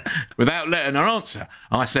 Without letting her answer,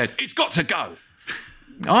 I said, it's got to go.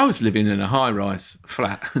 I was living in a high-rise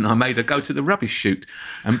flat and I made her go to the rubbish chute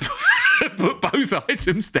and put both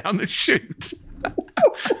items down the chute.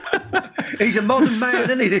 He's a modern man,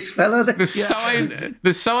 isn't he, this fella?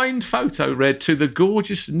 The signed photo read, to the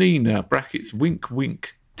gorgeous Nina, brackets, wink,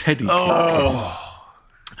 wink, Teddy kiss.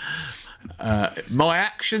 My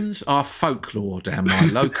actions are folklore down my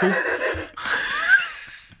local.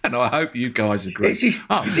 And I hope you guys agree. Is he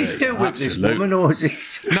still with this woman, or is he?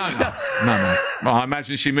 No. I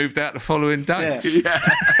imagine she moved out the following day. Yeah.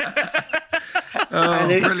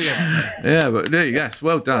 Brilliant. Yeah, but yes,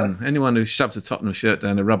 well done. Anyone who shoves a Tottenham shirt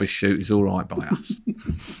down a rubbish chute is all right by us.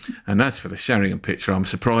 And as for the Sheringham picture, I'm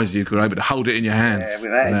surprised you were able to hold it in your hands. Yeah,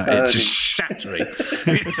 without it's just shattering.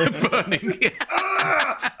 Burning.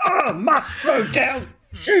 Must throw down.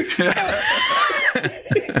 Shoot.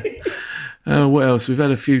 What else? We've had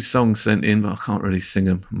a few songs sent in, but I can't really sing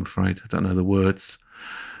them, I'm afraid. I don't know the words.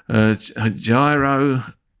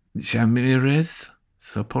 Jairo Jamirez.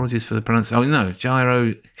 So apologies for the pronunciation. Oh, no,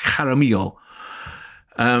 Jairo Jaramillo.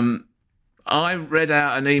 I read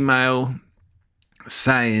out an email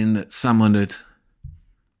saying that someone had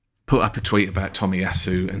put up a tweet about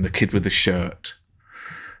Tomiyasu and the kid with the shirt.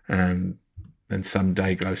 And some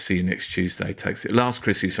Dayglow, see you next Tuesday, takes it. Last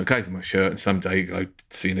Christmas, I gave him my shirt, and some Dayglow,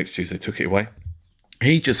 see you next Tuesday, took it away.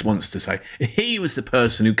 He just wants to say he was the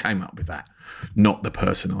person who came up with that, not the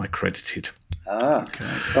person I credited. Okay.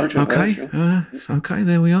 Okay,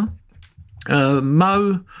 there we are.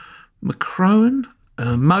 Mo McCrowan,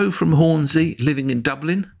 Mo from Hornsey, living in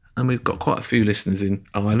Dublin, and we've got quite a few listeners in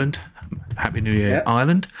Ireland. Happy New Year,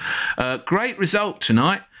 Ireland. Great result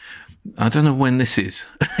tonight. I don't know when this is.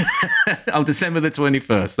 December the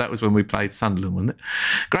 21st. That was when we played Sunderland, wasn't it?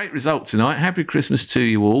 Great result tonight. Happy Christmas to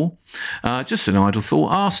you all. Just an idle thought.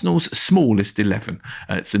 Arsenal's smallest 11.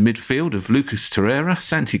 It's the midfield of Lucas Torreira,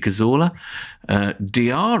 Santi Cazorla,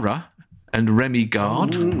 Diarra and Remy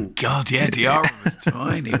Gard. Oh, God, yeah, Diarra was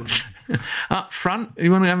tiny. Up front,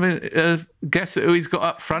 you want to have a guess at who he's got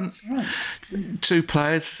up front? 2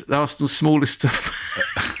 players, Arsenal's smallest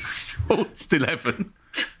 11.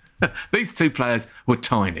 These 2 players were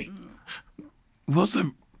tiny.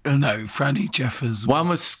 Franny Jeffers. One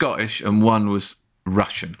was Scottish and one was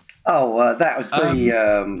Russian. That would be.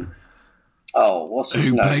 What's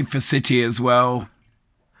his name? Who played for City as well.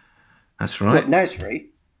 That's right. What, Nasri?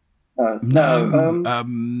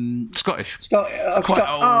 Scottish. Yeah.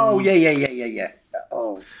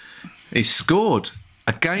 Oh. He scored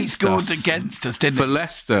against us, didn't for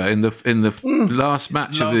Leicester in the last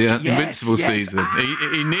match of the Invincible season.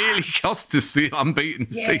 He nearly cost us the unbeaten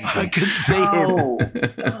season. I could see him.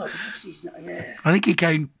 I think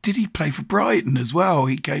did he play for Brighton as well?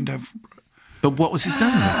 He came down for... But what was his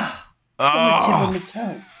name? On the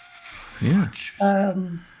toe. Yeah.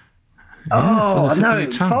 I know,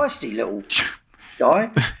 feisty little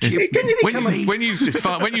guy. Didn't he become when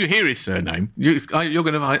you hear his surname, I'm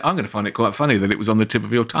going to find it quite funny that it was on the tip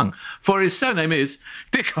of your tongue. For his surname is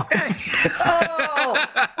Dickoff. Yes.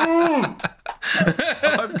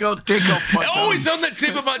 I've got Dickoff my tongue. Oh, it's on the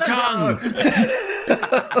tip of my tongue.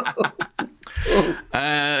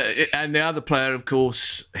 And the other player, of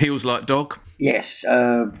course, Heels Like Dog. Yes.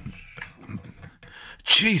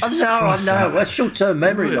 Jesus I Christ, know. That's short-term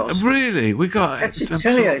memory loss. Really? We got some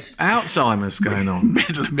sort of Alzheimer's going on.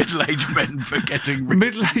 Middle-aged men forgetting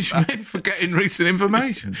recent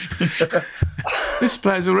information. This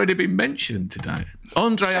player's already been mentioned today.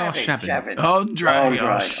 Andre Arshavin.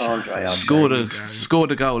 Andre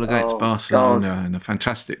Scored a goal against Barcelona in a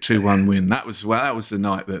fantastic 2-1 win. That was the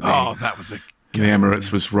night that the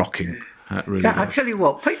Emirates was rocking. That really I tell you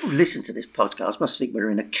what, people who listen to this podcast must think we're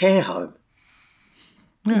in a care home.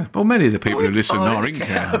 Yeah, well, many of the people who listen are in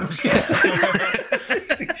care homes.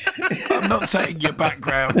 I'm not saying your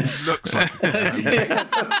background looks like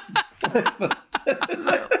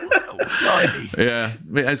slightly. Yeah,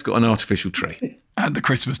 it has got an artificial tree. And the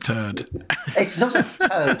Christmas turd. It's not a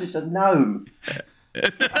toad, it's a gnome.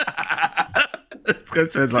 It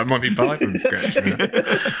sounds like Monty Python sketch.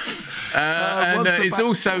 And it's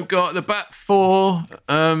also got the back four.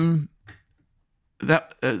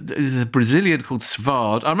 There's a Brazilian called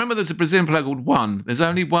Svard. I remember there's a Brazilian player called One. There's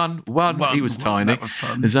only one. He was tiny. That was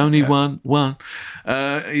fun. There's only one.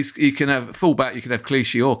 You can have fullback. You can have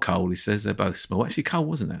Clichy or Cole. He says they're both small. Actually, Cole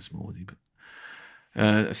wasn't that small. But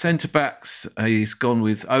centre backs. He's gone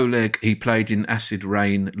with Oleg. He played in Acid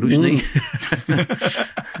Rain Luzhny.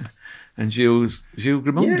 And Gilles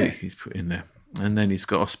Grimondi. He's put in there. And then he's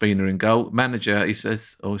got Ospina in goal. Manager. He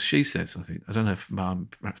says, or she says. I think. I don't know if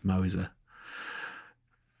perhaps Mo is a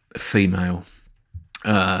female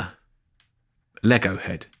Lego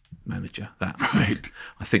head manager. That right.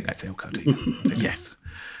 I think that's El Cody. Yes,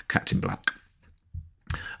 Captain Black.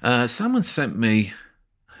 Someone sent me.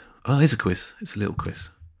 Oh, here's a quiz. It's a little quiz.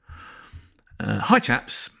 Hi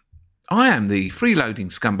chaps, I am the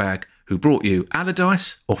freeloading scumbag who brought you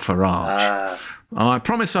Allardyce or Farage. I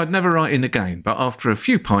promised I'd never write in again, but after a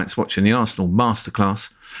few pints watching the Arsenal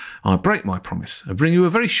masterclass, I break my promise and bring you a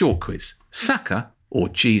very short quiz. Saka or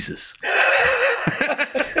Jesus?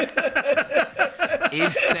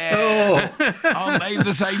 Is there? Are they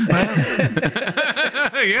the same person?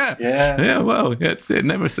 Yeah. Well, that's it.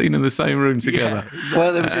 Never seen in the same room together. Yeah.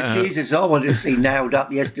 Well, there was a Jesus I wanted to see nailed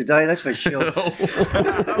up yesterday. That's for sure. I've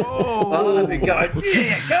been going.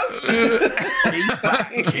 Yeah, go.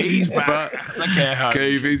 He's back. Look at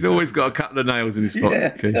Keith, he's always got a couple of nails in his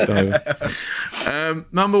pocket. Keith Dover.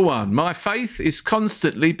 Number one, my faith is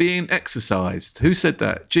constantly being exercised. Who said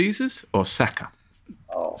that? Jesus or Saka?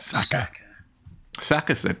 Oh, Saka.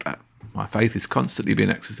 Saka said that. My faith is constantly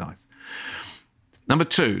being exercised. Number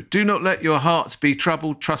two, do not let your hearts be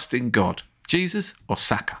troubled, trust in God. Jesus or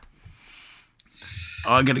Saka?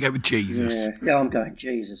 I'm going to go with Jesus. Yeah, I'm going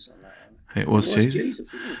Jesus on that one. It was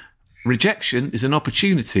Jesus. Rejection is an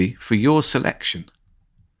opportunity for your selection.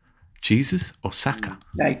 Jesus or Saka?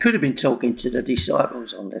 Now, he could have been talking to the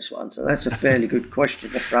disciples on this one, so that's a fairly good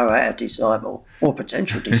question to throw at a disciple or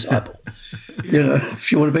potential disciple. You know,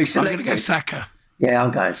 if you want to be selected. I'm going to go Saka. Yeah,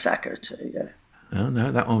 I'm going Saka too, yeah. Oh,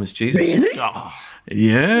 no, that one was Jesus. Really? Oh,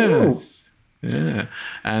 yes. Ooh. Yeah.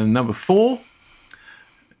 And number four,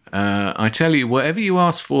 I tell you, whatever you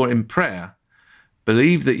ask for in prayer,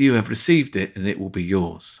 believe that you have received it and it will be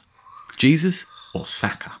yours. Jesus or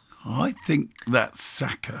Saka? I think that's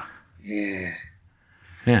Saka. Yeah.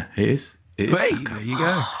 Yeah, it is. It is Hey, Saka. there you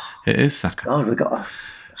go. It is Saka. God, we've got a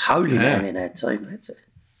holy man in our team, that's it.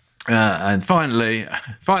 And finally,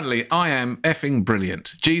 I am effing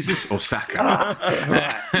brilliant. Jesus or Saka?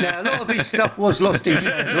 Right. Now, a lot of his stuff was lost in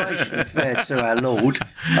translation, fair to our Lord.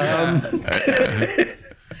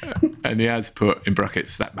 And he has put in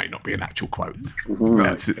brackets, that may not be an actual quote.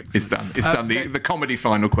 Right. It's done. It's done. The comedy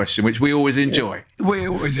final question, which we always enjoy. We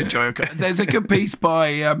always enjoy. Okay. There's a good piece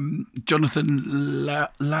by Jonathan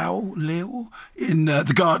Liu in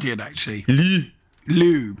The Guardian, actually.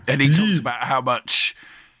 Liu. And he talks about how much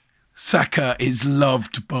Saka is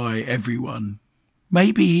loved by everyone.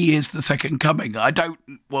 Maybe he is the second coming. I don't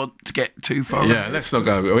want to get too far. Yeah, let's not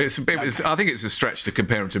go. I think it's a stretch to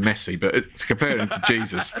compare him to Messi, but to compare him to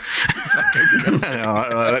Jesus.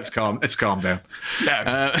 Let's calm down.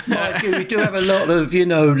 We do have a lot of,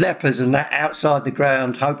 lepers and that outside the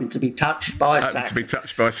ground hoping to be touched by Saka. To be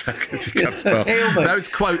touched by Saka as he comes past. Those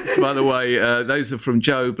quotes, by the way, those are from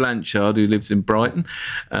Joe Blanchard, who lives in Brighton.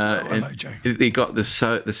 Hello, Joe. He got the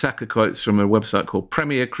Saka quotes from a website called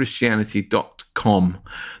premierchristianity.com,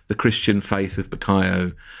 the Christian faith of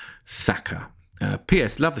Bukayo Saka.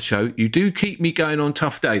 P.S. Love the show. You do keep me going on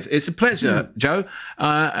tough days. It's a pleasure, Joe.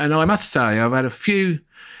 And I must say, I've had a few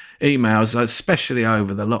emails, especially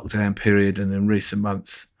over the lockdown period and in recent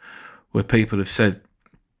months, where people have said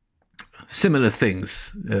similar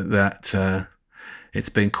things, that it's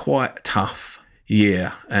been quite a tough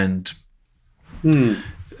year, and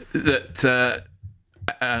that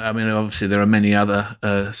I mean, obviously there are many other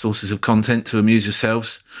sources of content to amuse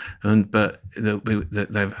yourselves, but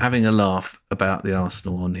they're having a laugh about the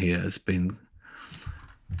Arsenal on here has been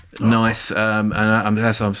nice. And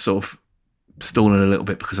as I'm sort of stalling a little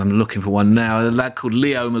bit because I'm looking for one now, a lad called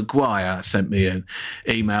Leo Maguire sent me an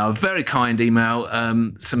email, a very kind email,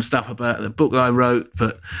 some stuff about the book that I wrote,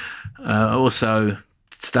 but also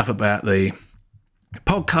stuff about the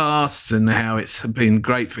podcasts and how it's been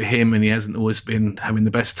great for him and he hasn't always been having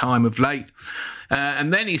the best time of late.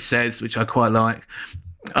 And then he says, which I quite like,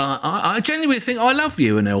 I genuinely think I love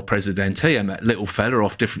you and El Presidente and that little fella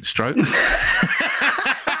off Different Strokes.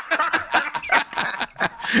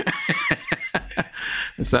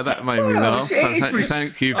 So that made me laugh.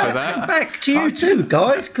 Thank you for that. Back to you too,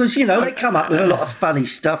 guys, because, you know, they come up with a lot of funny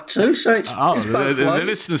stuff too, so it's both the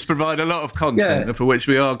listeners provide a lot of content for which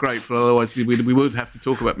we are grateful. Otherwise, we would have to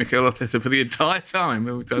talk about Mikel Arteta for the entire time,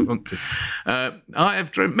 and we don't want to. I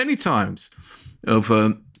have dreamt many times of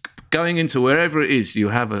going into wherever it is you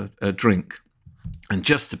have a drink, and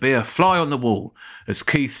just to be a fly on the wall, as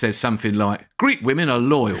Keith says something like, Greek women are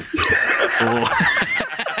loyal.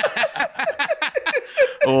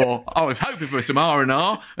 Or I was hoping for some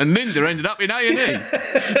R&R, and Linda ended up in A&E.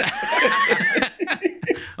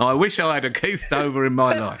 I wish I had a Keith Dover in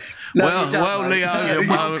my life. No, well, Leo, You're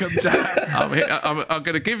welcome to have. I'm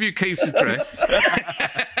going to give you Keith's address.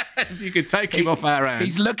 If you could take him off our hands.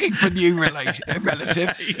 He's looking for new relatives.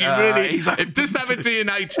 Just have a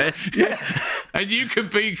DNA test, and you can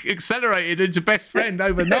be accelerated into best friend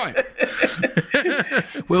overnight.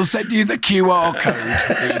 We'll send you the QR code.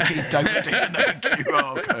 The Keith Dover DNA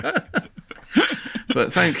QR code.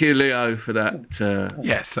 But thank you, Leo, for that.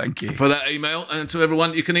 Yes, thank you. For that email. And to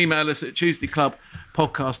everyone, you can email us at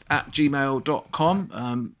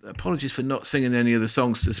tuesdayclubpodcast@gmail.com. Apologies for not singing any of the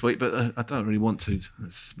songs this week, but I don't really want to,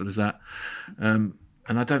 as simple as that. And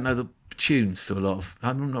I don't know the tunes to a lot of...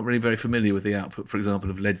 I'm not really very familiar with the output, for example,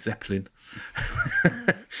 of Led Zeppelin.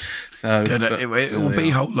 It will be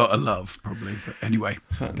a whole lot of love, probably. But anyway,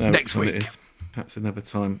 next week. Perhaps another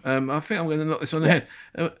time. I think I'm going to knock this on the head.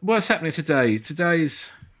 What's happening today?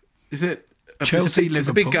 Today's... Is it... Chelsea, Liverpool. It's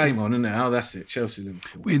a big game on, isn't it? Oh, that's it. Chelsea,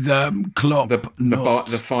 Liverpool. With Klopp.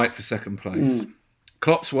 The fight for second place.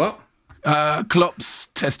 Klopp's what? Klopp's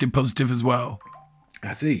tested positive as well.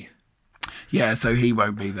 Has he? Yeah, so he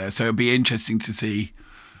won't be there. So it'll be interesting to see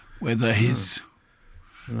whether his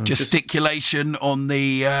gesticulation on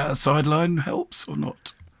the sideline helps or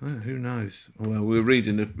not. Who knows? Well, we're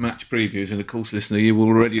reading the match previews, and of course, listener, you will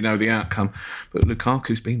already know the outcome. But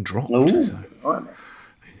Lukaku's been dropped.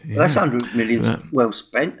 That's 100 million well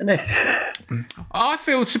spent, isn't it? I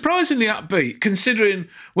feel surprisingly upbeat, considering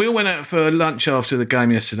we all went out for lunch after the game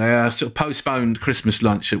yesterday, our sort of postponed Christmas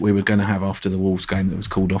lunch that we were going to have after the Wolves game that was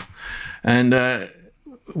called off. And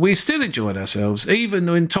we still enjoyed ourselves, even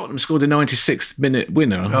when Tottenham scored a 96th minute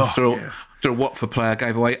winner after a Watford player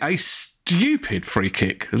gave away a stupid free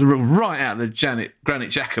kick right out of the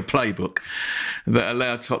Granit Xhaka playbook that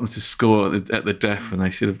allowed Tottenham to score at the death when they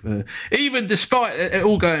should have. Even despite it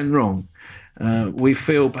all going wrong, we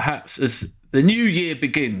feel perhaps as the new year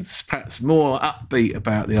begins, perhaps more upbeat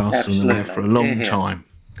about the Arsenal than they have for a long time.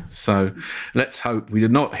 So let's hope we are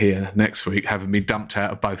not here next week having been dumped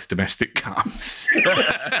out of both domestic cups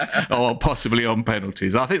or possibly on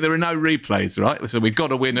penalties. I think there are no replays, right? So we've got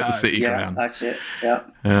to win at the City ground. That's it. Yeah.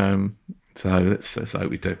 So let's hope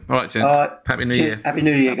we do. All right, gents. Happy New Year. Happy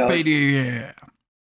New Year, guys. Happy New Year.